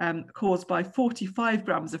caused by 45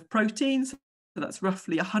 grams of protein. So that's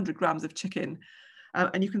roughly 100 grams of chicken.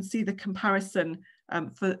 And you can see the comparison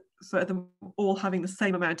for them all having the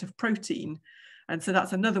same amount of protein. And so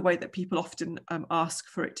that's another way that people often ask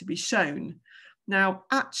for it to be shown. Now,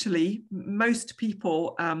 actually, most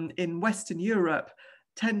people in Western Europe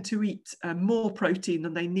tend to eat more protein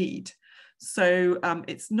than they need. So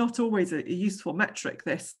it's not always a useful metric,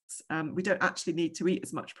 this. We don't actually need to eat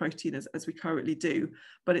as much protein as we currently do,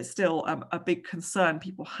 but it's still a big concern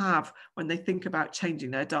people have when they think about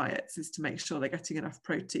changing their diets, is to make sure they're getting enough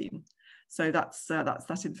protein. So that's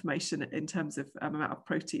that information in terms of amount of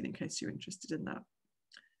protein, in case you're interested in that.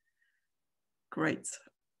 Great.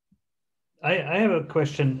 I have a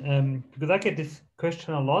question, because I get this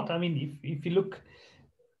question a lot. I mean, if you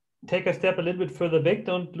take a step a little bit further back,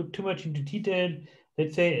 don't look too much into detail.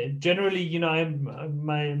 Let's say generally,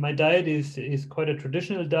 my diet is quite a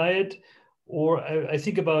traditional diet, or I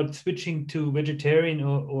think about switching to vegetarian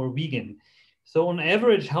or vegan. So on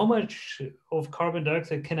average, how much of carbon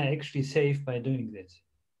dioxide can I actually save by doing this?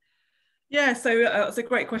 Yeah, so that's a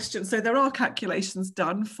great question. So there are calculations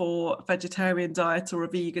done for a vegetarian diet or a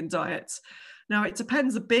vegan diet. Now, it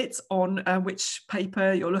depends a bit on which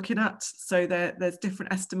paper you're looking at. So there's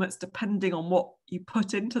different estimates depending on what you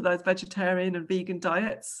put into those vegetarian and vegan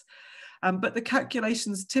diets. But the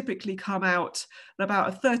calculations typically come out at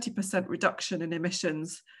about a 30% reduction in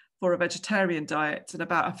emissions for a vegetarian diet and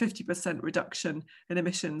about a 50% reduction in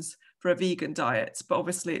emissions for a vegan diet. But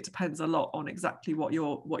obviously it depends a lot on exactly what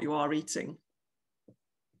you are eating.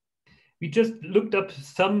 We just looked up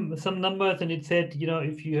some numbers, and it said,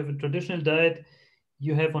 if you have a traditional diet,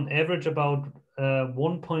 you have on average about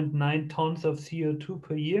 1.9 tons of CO2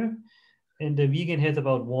 per year, and the vegan has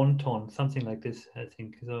about 1 ton, something like this, I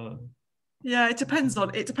think. So yeah, it depends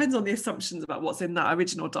on the assumptions about what's in that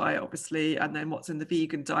original diet, obviously, and then what's in the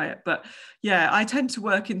vegan diet. But yeah, I tend to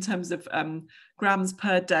work in terms of grams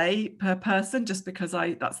per day per person, just because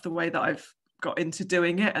that's the way that I've got into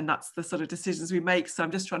doing it, and that's the sort of decisions we make. So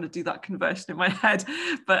I'm just trying to do that conversion in my head.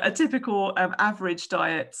 But a typical average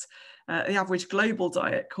diet, the average global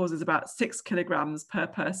diet, causes about 6 kilograms per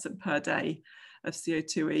person per day of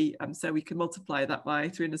CO2e, so we can multiply that by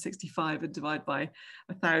 365 and divide by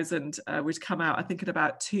 1,000, which come out, I think, at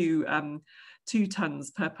about 2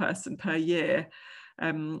 tons per person per year.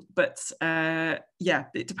 But yeah,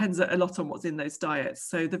 it depends a lot on what's in those diets.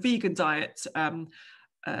 So the vegan diet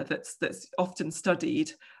that's often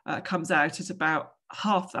studied comes out at about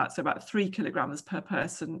half that, so about 3 kilograms per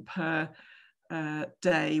person per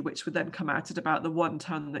day, which would then come out at about the 1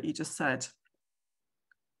 ton that you just said.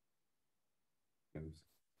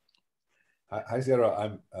 Hi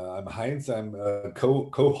Sarah, I'm Heinz. I'm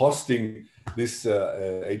co-hosting this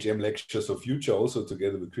HM Lectures of Future, also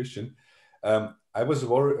together with Christian. I was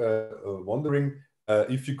wondering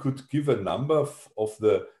if you could give a number of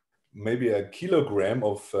the maybe a kilogram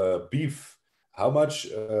of beef. How much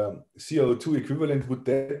CO2 equivalent would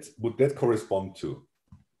that correspond to?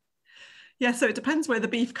 Yeah, so it depends where the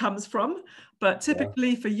beef comes from, but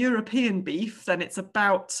typically for European beef, then it's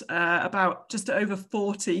about just over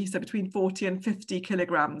 40, so between 40 and 50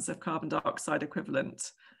 kilograms of carbon dioxide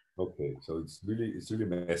equivalent. Okay, so it's really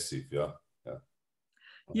massive, yeah.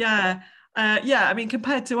 Yeah, I mean,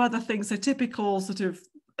 compared to other things, so typical sort of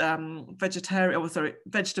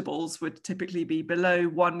vegetables would typically be below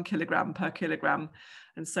 1 kilogram per kilogram.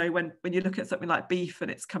 And so when you look at something like beef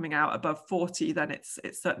and it's coming out above 40, then it's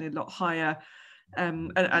certainly a lot higher.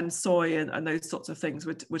 And soy and those sorts of things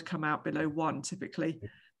would come out below 1 typically.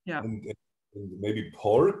 Yeah. And maybe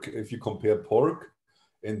pork, if you compare pork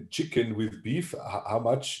and chicken with beef, how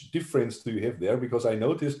much difference do you have there? Because I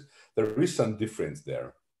noticed there is some difference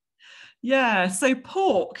there. Yeah, so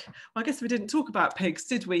pork, well, I guess we didn't talk about pigs,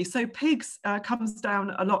 did we? So pigs comes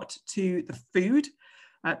down a lot to the food,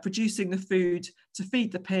 producing the food to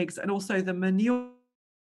feed the pigs, and also the manure,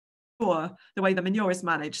 the way the manure is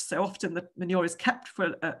managed. So often the manure is kept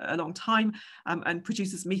for a long time and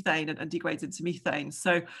produces methane and degrades into methane.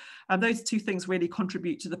 So those two things really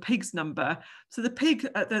contribute to the pig's number. So the pig,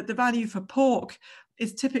 the value for pork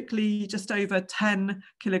is typically just over 10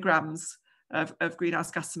 kilograms of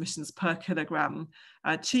greenhouse gas emissions per kilogram.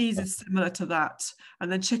 Cheese is similar to that,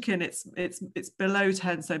 and then chicken it's below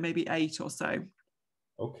 10, so maybe 8 or so.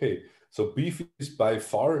 Okay, so beef is by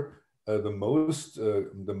far the most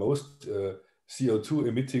CO2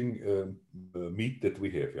 emitting meat that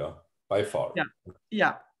we have, yeah, by far.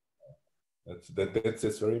 Yeah.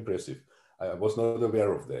 That's very impressive. I was not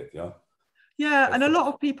aware of that, yeah. Yeah, and a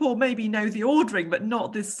lot of people maybe know the ordering, but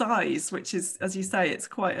not this size, which is, as you say, it's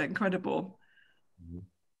quite incredible.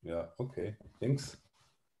 Yeah, okay, thanks.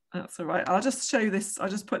 That's all right. I'll just show this. I'll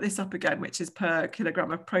just put this up again, which is per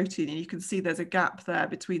kilogram of protein. And you can see there's a gap there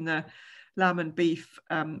between the lamb and beef,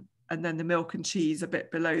 and then the milk and cheese a bit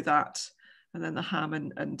below that, and then the ham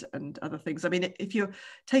and other things. I mean, if you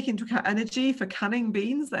take into account energy for canning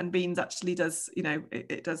beans, then beans actually does,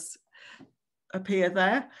 it does appear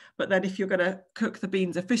there. But then if you're going to cook the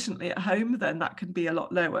beans efficiently at home, then that can be a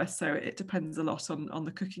lot lower. So it depends a lot on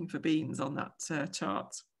the cooking for beans on that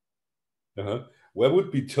chart. Where would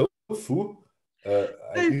be tofu?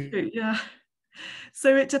 Tofu, yeah.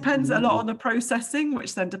 So it depends a lot on the processing,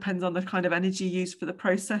 which then depends on the kind of energy used for the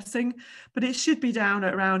processing. But it should be down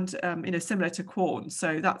at around, similar to corn.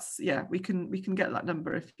 So that's, yeah, we can get that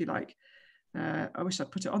number if you like. I wish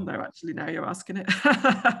I'd put it on there actually. Now you're asking it. It's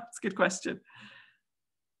a good question.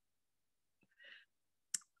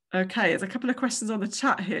 Okay, there's a couple of questions on the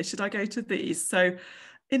chat here. Should I go to these? So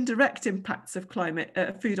indirect impacts of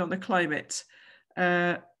food on the climate,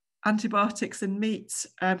 antibiotics and meat,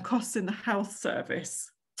 costs in the health service.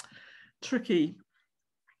 Tricky.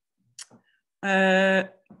 Yeah,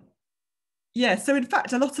 so in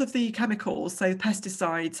fact, a lot of the chemicals, so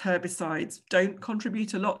pesticides, herbicides, don't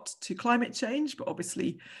contribute a lot to climate change, but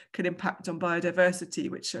obviously can impact on biodiversity,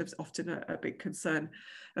 which is often a big concern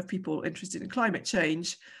of people interested in climate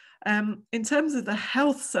change. In terms of the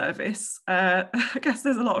health service, I guess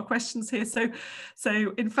there's a lot of questions here. So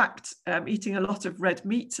in fact, eating a lot of red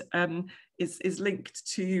meat is linked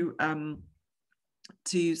to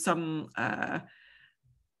some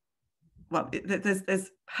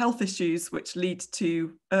there's health issues which lead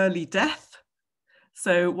to early death.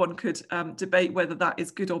 So one could debate whether that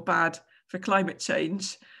is good or bad for climate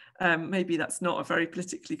change. Maybe that's not a very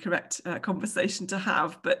politically correct conversation to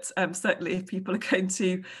have, but certainly if people are going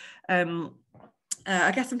to,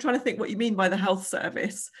 I guess I'm trying to think what you mean by the health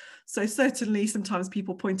service. So certainly sometimes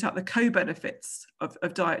people point out the co-benefits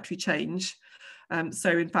of dietary change.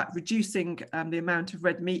 So in fact, reducing the amount of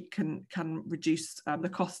red meat can reduce the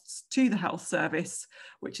costs to the health service,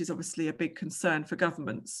 which is obviously a big concern for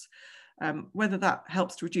governments. Whether that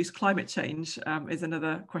helps to reduce climate change is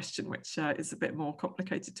another question, which is a bit more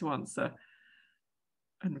complicated to answer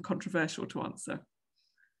and controversial to answer.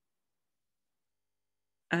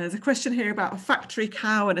 There's a question here about a factory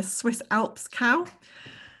cow and a Swiss Alps cow.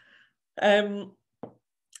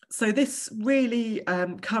 So this really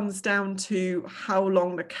comes down to how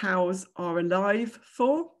long the cows are alive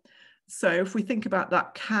for. So if we think about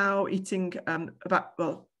that cow eating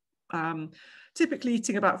typically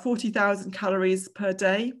eating about 40,000 calories per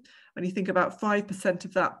day, and you think about 5%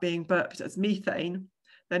 of that being burped as methane,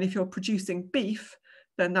 then if you're producing beef,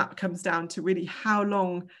 then that comes down to really how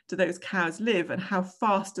long do those cows live and how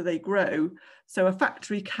fast do they grow. So a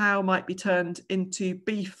factory cow might be turned into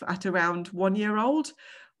beef at around 1 year old,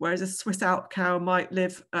 whereas a Swiss Alp cow might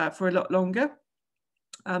live for a lot longer.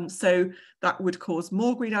 So that would cause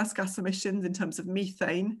more greenhouse gas emissions in terms of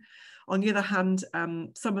methane. On the other hand,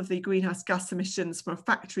 some of the greenhouse gas emissions from a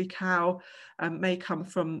factory cow may come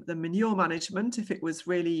from the manure management. If it was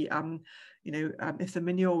really, if the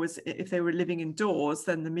manure was, if they were living indoors,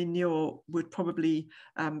 then the manure would probably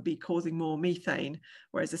be causing more methane,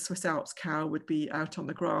 whereas a Swiss Alps cow would be out on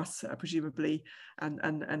the grass, presumably,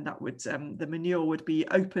 and that would, the manure would be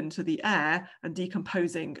open to the air and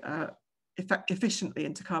decomposing efficiently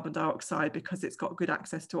into carbon dioxide because it's got good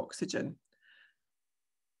access to oxygen.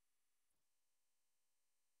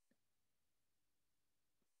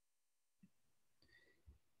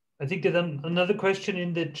 I think there's another question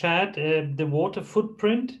in the chat, the water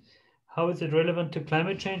footprint. How is it relevant to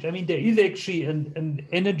climate change? I mean, there is actually an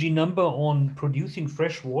energy number on producing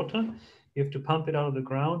fresh water. You have to pump it out of the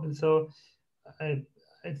ground. And so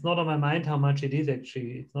it's not on my mind how much it is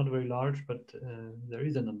actually. It's not very large, but there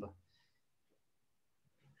is a number.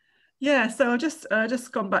 Yeah, so I just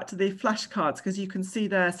gone back to the flashcards because you can see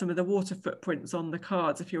there some of the water footprints on the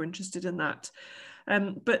cards if you're interested in that.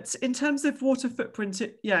 But in terms of water footprint,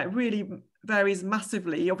 it really varies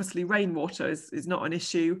massively. Obviously, rainwater is not an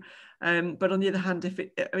issue. But on the other hand,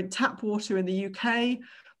 tap water in the UK,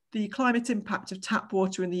 the climate impact of tap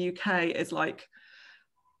water in the UK is like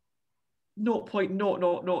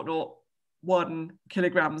 0.00001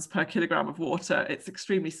 kilograms per kilogram of water. It's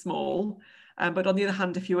extremely small. But on the other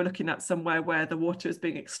hand, if you were looking at somewhere where the water is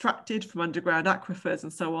being extracted from underground aquifers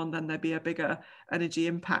and so on, then there'd be a bigger energy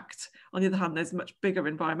impact. On the other hand, there's much bigger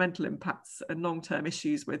environmental impacts and long-term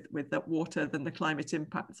issues with that water than the climate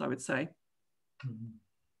impacts, I would say. Mm-hmm.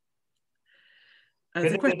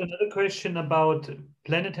 There's another question about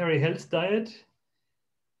planetary health diet.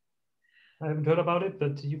 I haven't heard about it,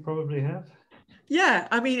 but you probably have. Yeah,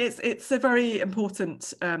 I mean, it's a very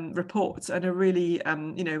important report, and a really,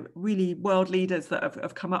 really world leaders that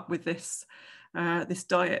have come up with this this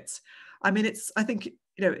diet. I mean, I think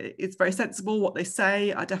it's very sensible what they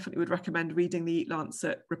say. I definitely would recommend reading the Eat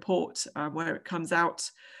Lancet report where it comes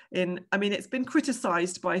out. I mean, it's been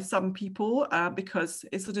criticised by some people because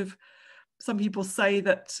it's sort of, some people say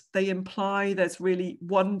that they imply there's really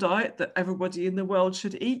one diet that everybody in the world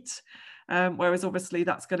should eat. Whereas obviously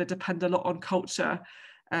that's going to depend a lot on culture.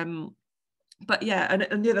 But yeah,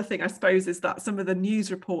 and the other thing I suppose is that some of the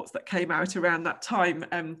news reports that came out around that time,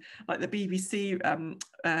 like the BBC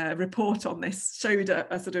report on this, showed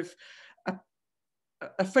a sort of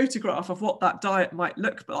a photograph of what that diet might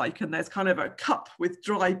look like, and there's kind of a cup with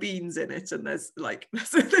dry beans in it, and there's like,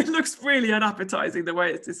 so it looks really unappetizing the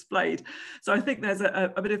way it's displayed. So I think there's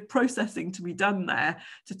a bit of processing to be done there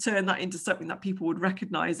to turn that into something that people would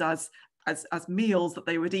recognize as meals that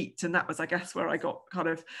they would eat. And that was, I guess, where I got kind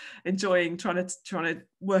of enjoying trying to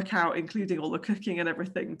work out, including all the cooking and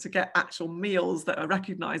everything, to get actual meals that are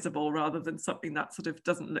recognizable rather than something that sort of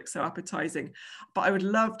doesn't look so appetizing. But I would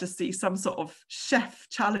love to see some sort of chef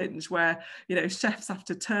challenge where, chefs have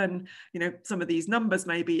to turn, some of these numbers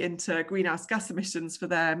maybe into greenhouse gas emissions for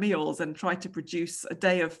their meals and try to produce a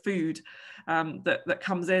day of food that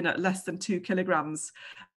comes in at less than 2 kilograms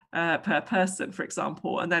per person, for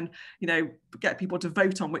example, and then get people to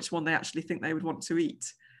vote on which one they actually think they would want to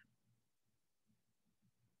eat.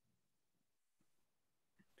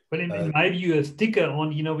 Well, in my view, a sticker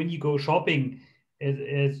on, when you go shopping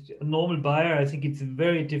as a normal buyer, I think it's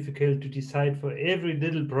very difficult to decide for every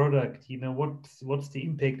little product, what's the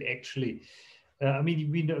impact actually. I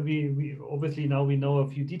mean, we obviously now we know a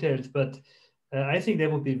few details, but I think that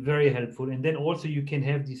would be very helpful. And then also you can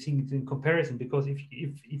have these things in comparison, because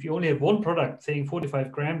if you only have one product saying 45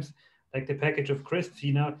 grams, like the package of crisps,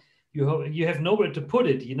 you have nowhere to put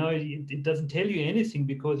it. It doesn't tell you anything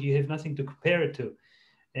because you have nothing to compare it to.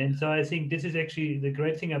 And so I think this is actually the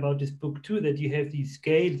great thing about this book too, that you have these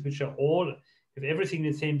scales which are all, have everything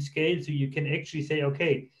the same scale. So you can actually say,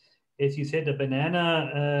 okay, as you said, a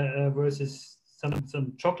banana versus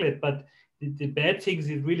some chocolate, but the bad things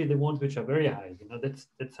is really the ones which are very high. That's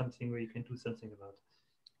something where you can do something about.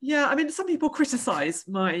 Yeah, I mean, some people criticize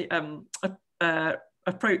my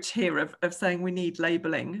approach here of saying we need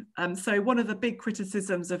labeling. So one of the big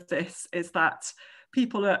criticisms of this is that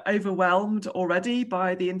people are overwhelmed already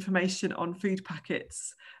by the information on food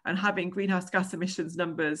packets, and having greenhouse gas emissions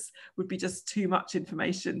numbers would be just too much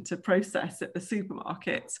information to process at the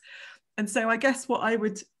supermarket. And so I guess what I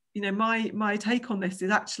would, my take on this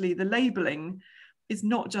is actually the labeling is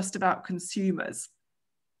not just about consumers.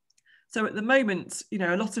 So at the moment, you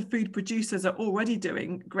know, a lot of food producers are already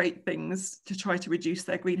doing great things to try to reduce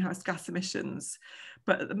their greenhouse gas emissions.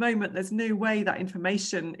 But at the moment, there's no way that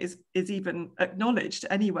information is even acknowledged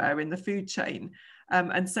anywhere in the food chain.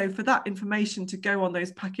 And so for that information to go on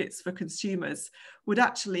those packets for consumers would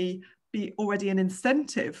actually be already an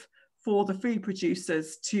incentive for the food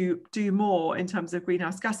producers to do more in terms of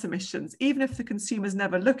greenhouse gas emissions, even if the consumers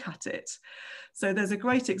never look at it. So there's a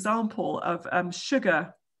great example of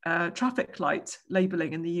sugar traffic light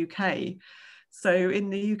labelling in the UK. So in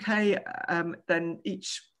the UK, then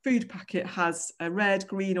each food packet has a red,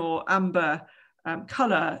 green or amber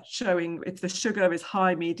colour showing if the sugar is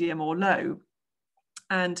high, medium or low.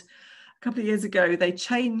 And a couple of years ago, they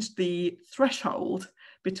changed the threshold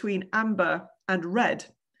between amber and red.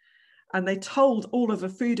 And they told all of the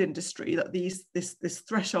food industry that this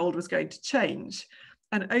threshold was going to change.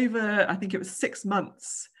 And over, I think it was 6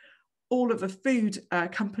 months, all of the food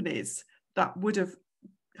companies that would have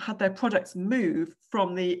had their products move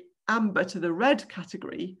from the amber to the red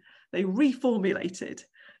category, they reformulated.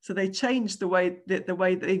 So they changed the way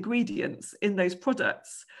the ingredients in those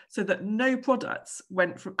products so that no products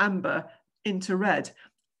went from amber into red.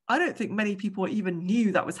 I don't think many people even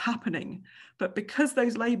knew that was happening, but because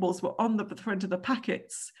those labels were on the front of the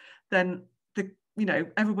packets, then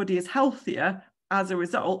everybody is healthier as a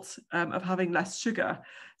result of having less sugar.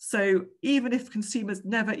 So even if consumers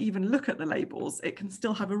never even look at the labels, it can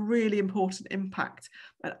still have a really important impact.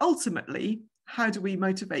 And ultimately, how do we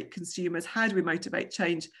motivate consumers? How do we motivate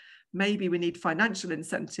change? Maybe we need financial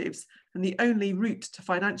incentives. And the only route to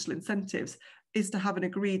financial incentives is to have an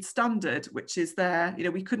agreed standard, which is there. You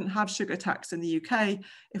know, we couldn't have sugar tax in the UK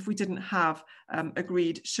if we didn't have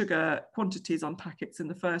agreed sugar quantities on packets in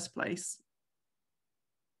the first place.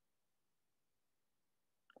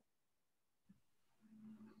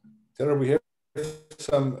 Sarah, we have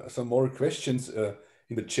some more questions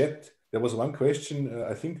in the chat. There was one question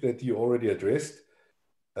I think that you already addressed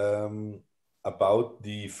about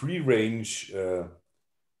the free range.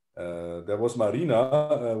 There was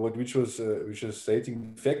Marina, which was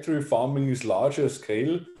stating factory farming is larger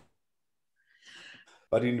scale,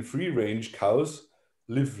 but in free range cows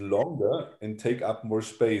live longer and take up more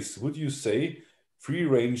space. Would you say free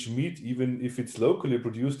range meat, even if it's locally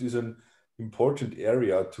produced, is an important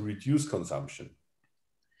area to reduce consumption?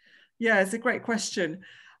 Yeah, it's a great question.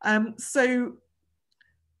 So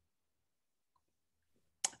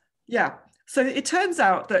it turns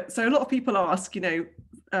out that, so a lot of people ask,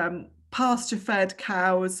 pasture-fed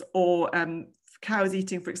cows or cows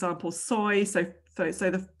eating, for example, soy. So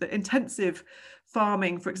the intensive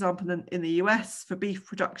farming, for example, in the US for beef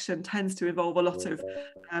production tends to involve a lot of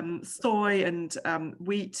soy and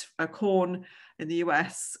wheat, corn in the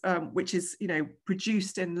US, which is,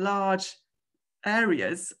 produced in large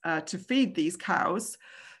areas to feed these cows.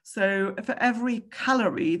 So for every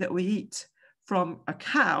calorie that we eat from a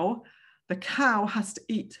cow, the cow has to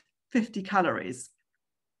eat 50 calories.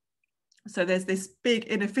 So there's this big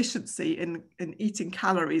inefficiency in eating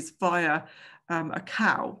calories via a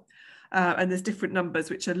cow. And there's different numbers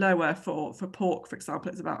which are lower for pork, for example,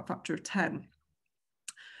 it's about a factor of 10.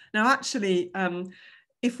 Now, actually,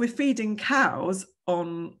 if we're feeding cows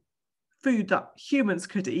on food that humans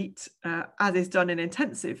could eat, as is done in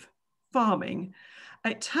intensive farming,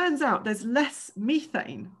 it turns out there's less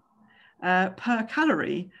methane per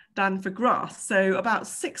calorie than for grass. So about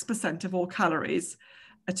 6% of all calories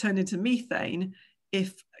are turned into methane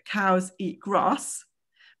if cows eat grass,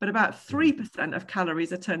 but about 3% of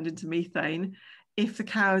calories are turned into methane if the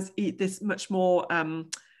cows eat this much more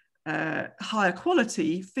higher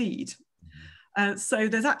quality feed. So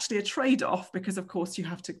there's actually a trade-off, because of course you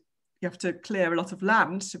have to clear a lot of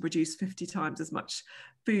land to produce 50 times as much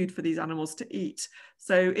food for these animals to eat.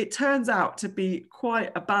 So it turns out to be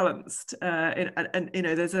quite a balanced, and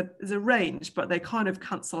there's a range, but they kind of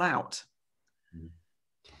cancel out.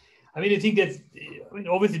 I mean, I think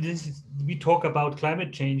obviously we talk about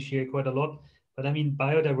climate change here quite a lot, but I mean,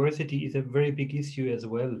 biodiversity is a very big issue as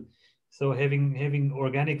well. So having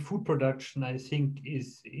organic food production, I think,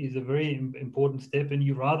 is a very important step. And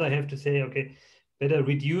you rather have to say, okay, better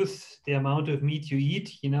reduce the amount of meat you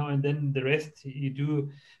eat, and then the rest you do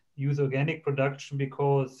use organic production,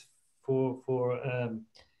 because for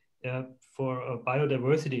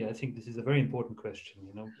biodiversity, I think this is a very important question,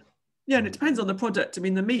 Yeah, and it depends on the product. I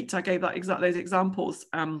mean, the meat, I gave those examples.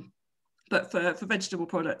 But for vegetable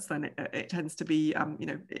products, then it tends to be,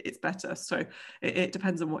 it's better. So it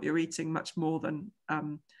depends on what you're eating much more than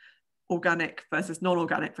organic versus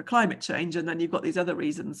non-organic for climate change. And then you've got these other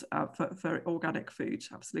reasons for organic food,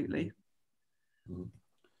 absolutely.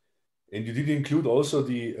 And you did include also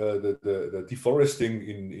the deforesting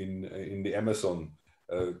in the Amazon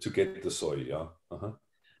to get the soy, yeah.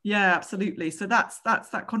 Yeah, absolutely. So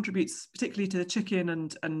that contributes particularly to the chicken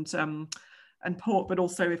and pork, but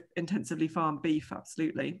also intensively farmed beef.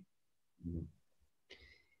 Absolutely.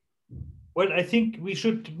 Well, I think we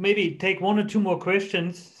should maybe take one or two more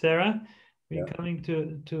questions, Sarah. We're coming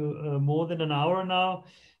to more than an hour now.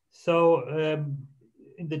 So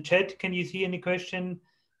in the chat, can you see any question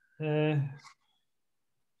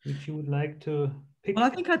which you would like to pick? Well,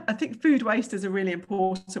 I think food waste is a really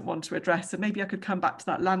important one to address, and maybe I could come back to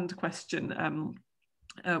that land question,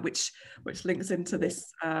 which links into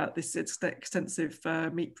this extensive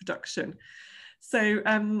meat production. So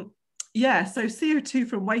so CO2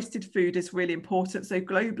 from wasted food is really important. So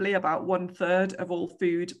globally, about 1/3 of all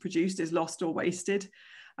food produced is lost or wasted.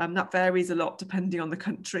 That varies a lot depending on the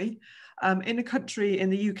country. In a country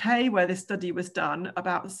in the UK where this study was done,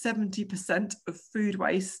 about 70% of food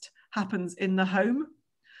waste happens in the home.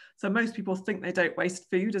 So most people think they don't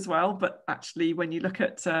waste food as well, but actually when you look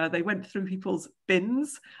at, they went through people's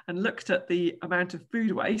bins and looked at the amount of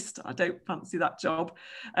food waste. I don't fancy that job.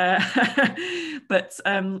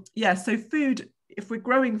 So food, if we're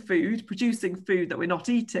growing food, producing food that we're not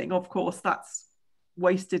eating, of course, that's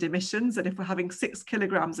wasted emissions. And if we're having 6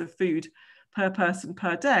 kilograms of food per person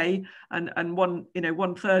per day, and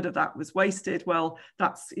 1/3 of that was wasted, well,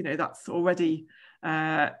 that's already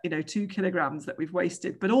 2 kilograms that we've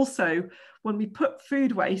wasted. But also when we put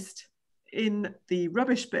food waste in the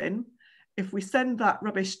rubbish bin, if we send that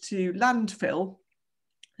rubbish to landfill,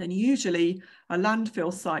 then usually a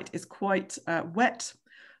landfill site is quite wet.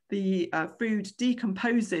 The food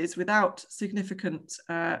decomposes without significant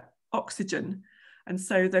oxygen. And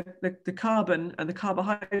so the carbon and the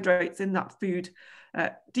carbohydrates in that food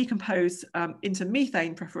decompose into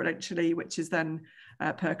methane preferentially, which is then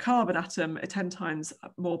per carbon atom a 10 times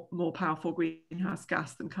more powerful greenhouse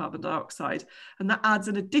gas than carbon dioxide. And that adds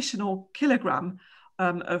an additional kilogram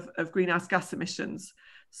of greenhouse gas emissions.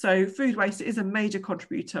 So food waste is a major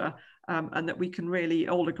contributor, and that we can really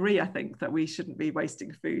all agree, I think, that we shouldn't be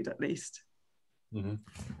wasting food, at least.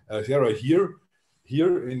 Sarah,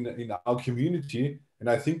 here in our community, and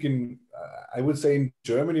I think I would say in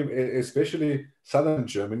Germany, especially southern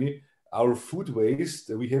Germany, our food waste,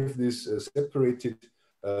 we have this separated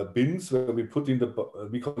bins where we put in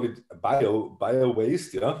we call it bio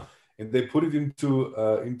waste, yeah, and they put it into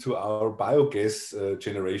our biogas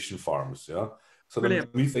generation farms, yeah. So the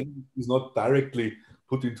methane is not directly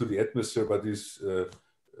put into the atmosphere, but is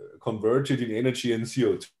converted in energy and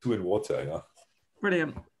CO2 and water, yeah.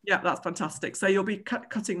 Brilliant. Yeah, that's fantastic. So you'll be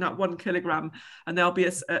cutting that 1 kilogram, and there'll be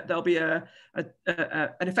an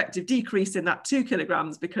effective decrease in that 2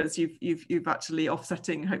 kilograms because you've actually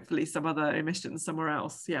offsetting hopefully some other emissions somewhere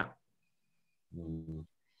else. Yeah.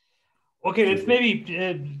 Okay, let's maybe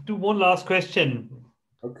do one last question.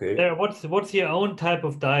 Okay. Sarah, what's your own type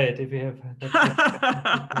of diet, if you have?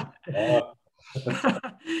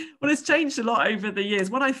 Well, it's changed a lot over the years.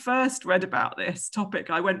 When I first read about this topic,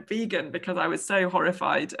 I went vegan because I was so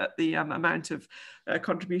horrified at the amount of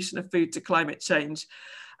contribution of food to climate change.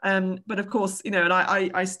 But of course, and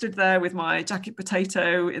I stood there with my jacket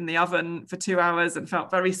potato in the oven for 2 hours and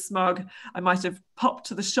felt very smug. I might have popped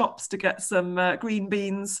to the shops to get some green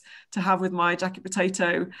beans to have with my jacket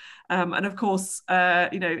potato. And of course,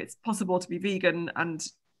 it's possible to be vegan and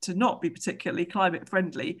to not be particularly climate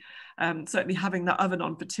friendly. Certainly having that oven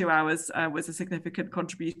on for 2 hours was a significant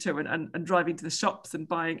contributor, and driving to the shops and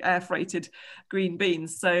buying air freighted green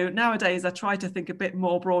beans. So nowadays I try to think a bit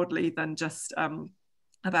more broadly than just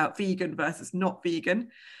about vegan versus not vegan.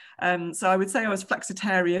 So I would say I was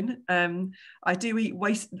flexitarian. I do eat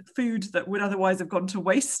food that would otherwise have gone to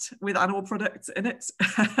waste with animal products in it.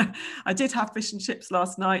 I did have fish and chips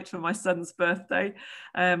last night for my son's birthday.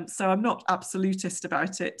 So I'm not absolutist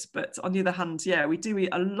about it, but on the other hand, yeah, we do eat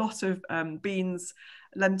a lot of beans,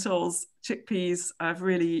 lentils, chickpeas. I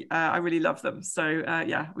really love them. So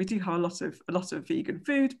yeah, we do have a lot of vegan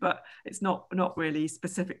food, but it's not really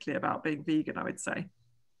specifically about being vegan, I would say.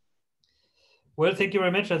 Well, thank you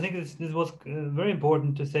very much. I think this was very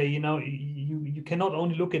important to say. You cannot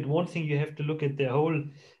only look at one thing; you have to look at the whole,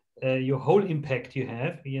 your whole impact you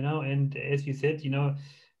have. And as you said,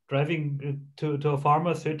 driving to a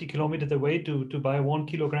farmer 30 kilometers away to buy 1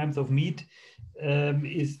 kilogram of meat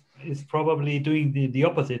is probably doing the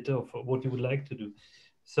opposite of what you would like to do.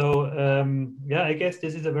 So yeah, I guess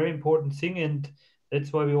this is a very important thing, and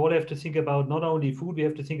that's why we all have to think about not only food. We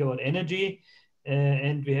have to think about energy.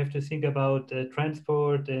 And we have to think about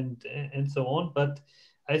transport and so on. But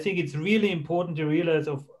I think it's really important to realize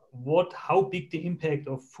of how big the impact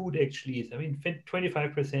of food actually is. I mean,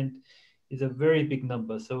 25% is a very big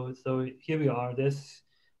number. So here we are. There's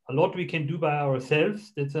a lot we can do by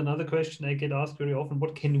ourselves. That's another question I get asked very often.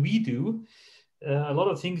 What can we do? A lot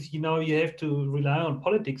of things, you have to rely on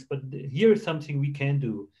politics, but here is something we can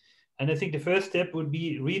do. And I think the first step would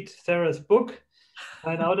be read Sarah's book,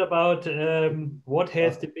 find out about what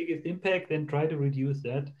has the biggest impact, and try to reduce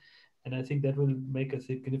that. And I think that will make a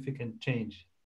significant change.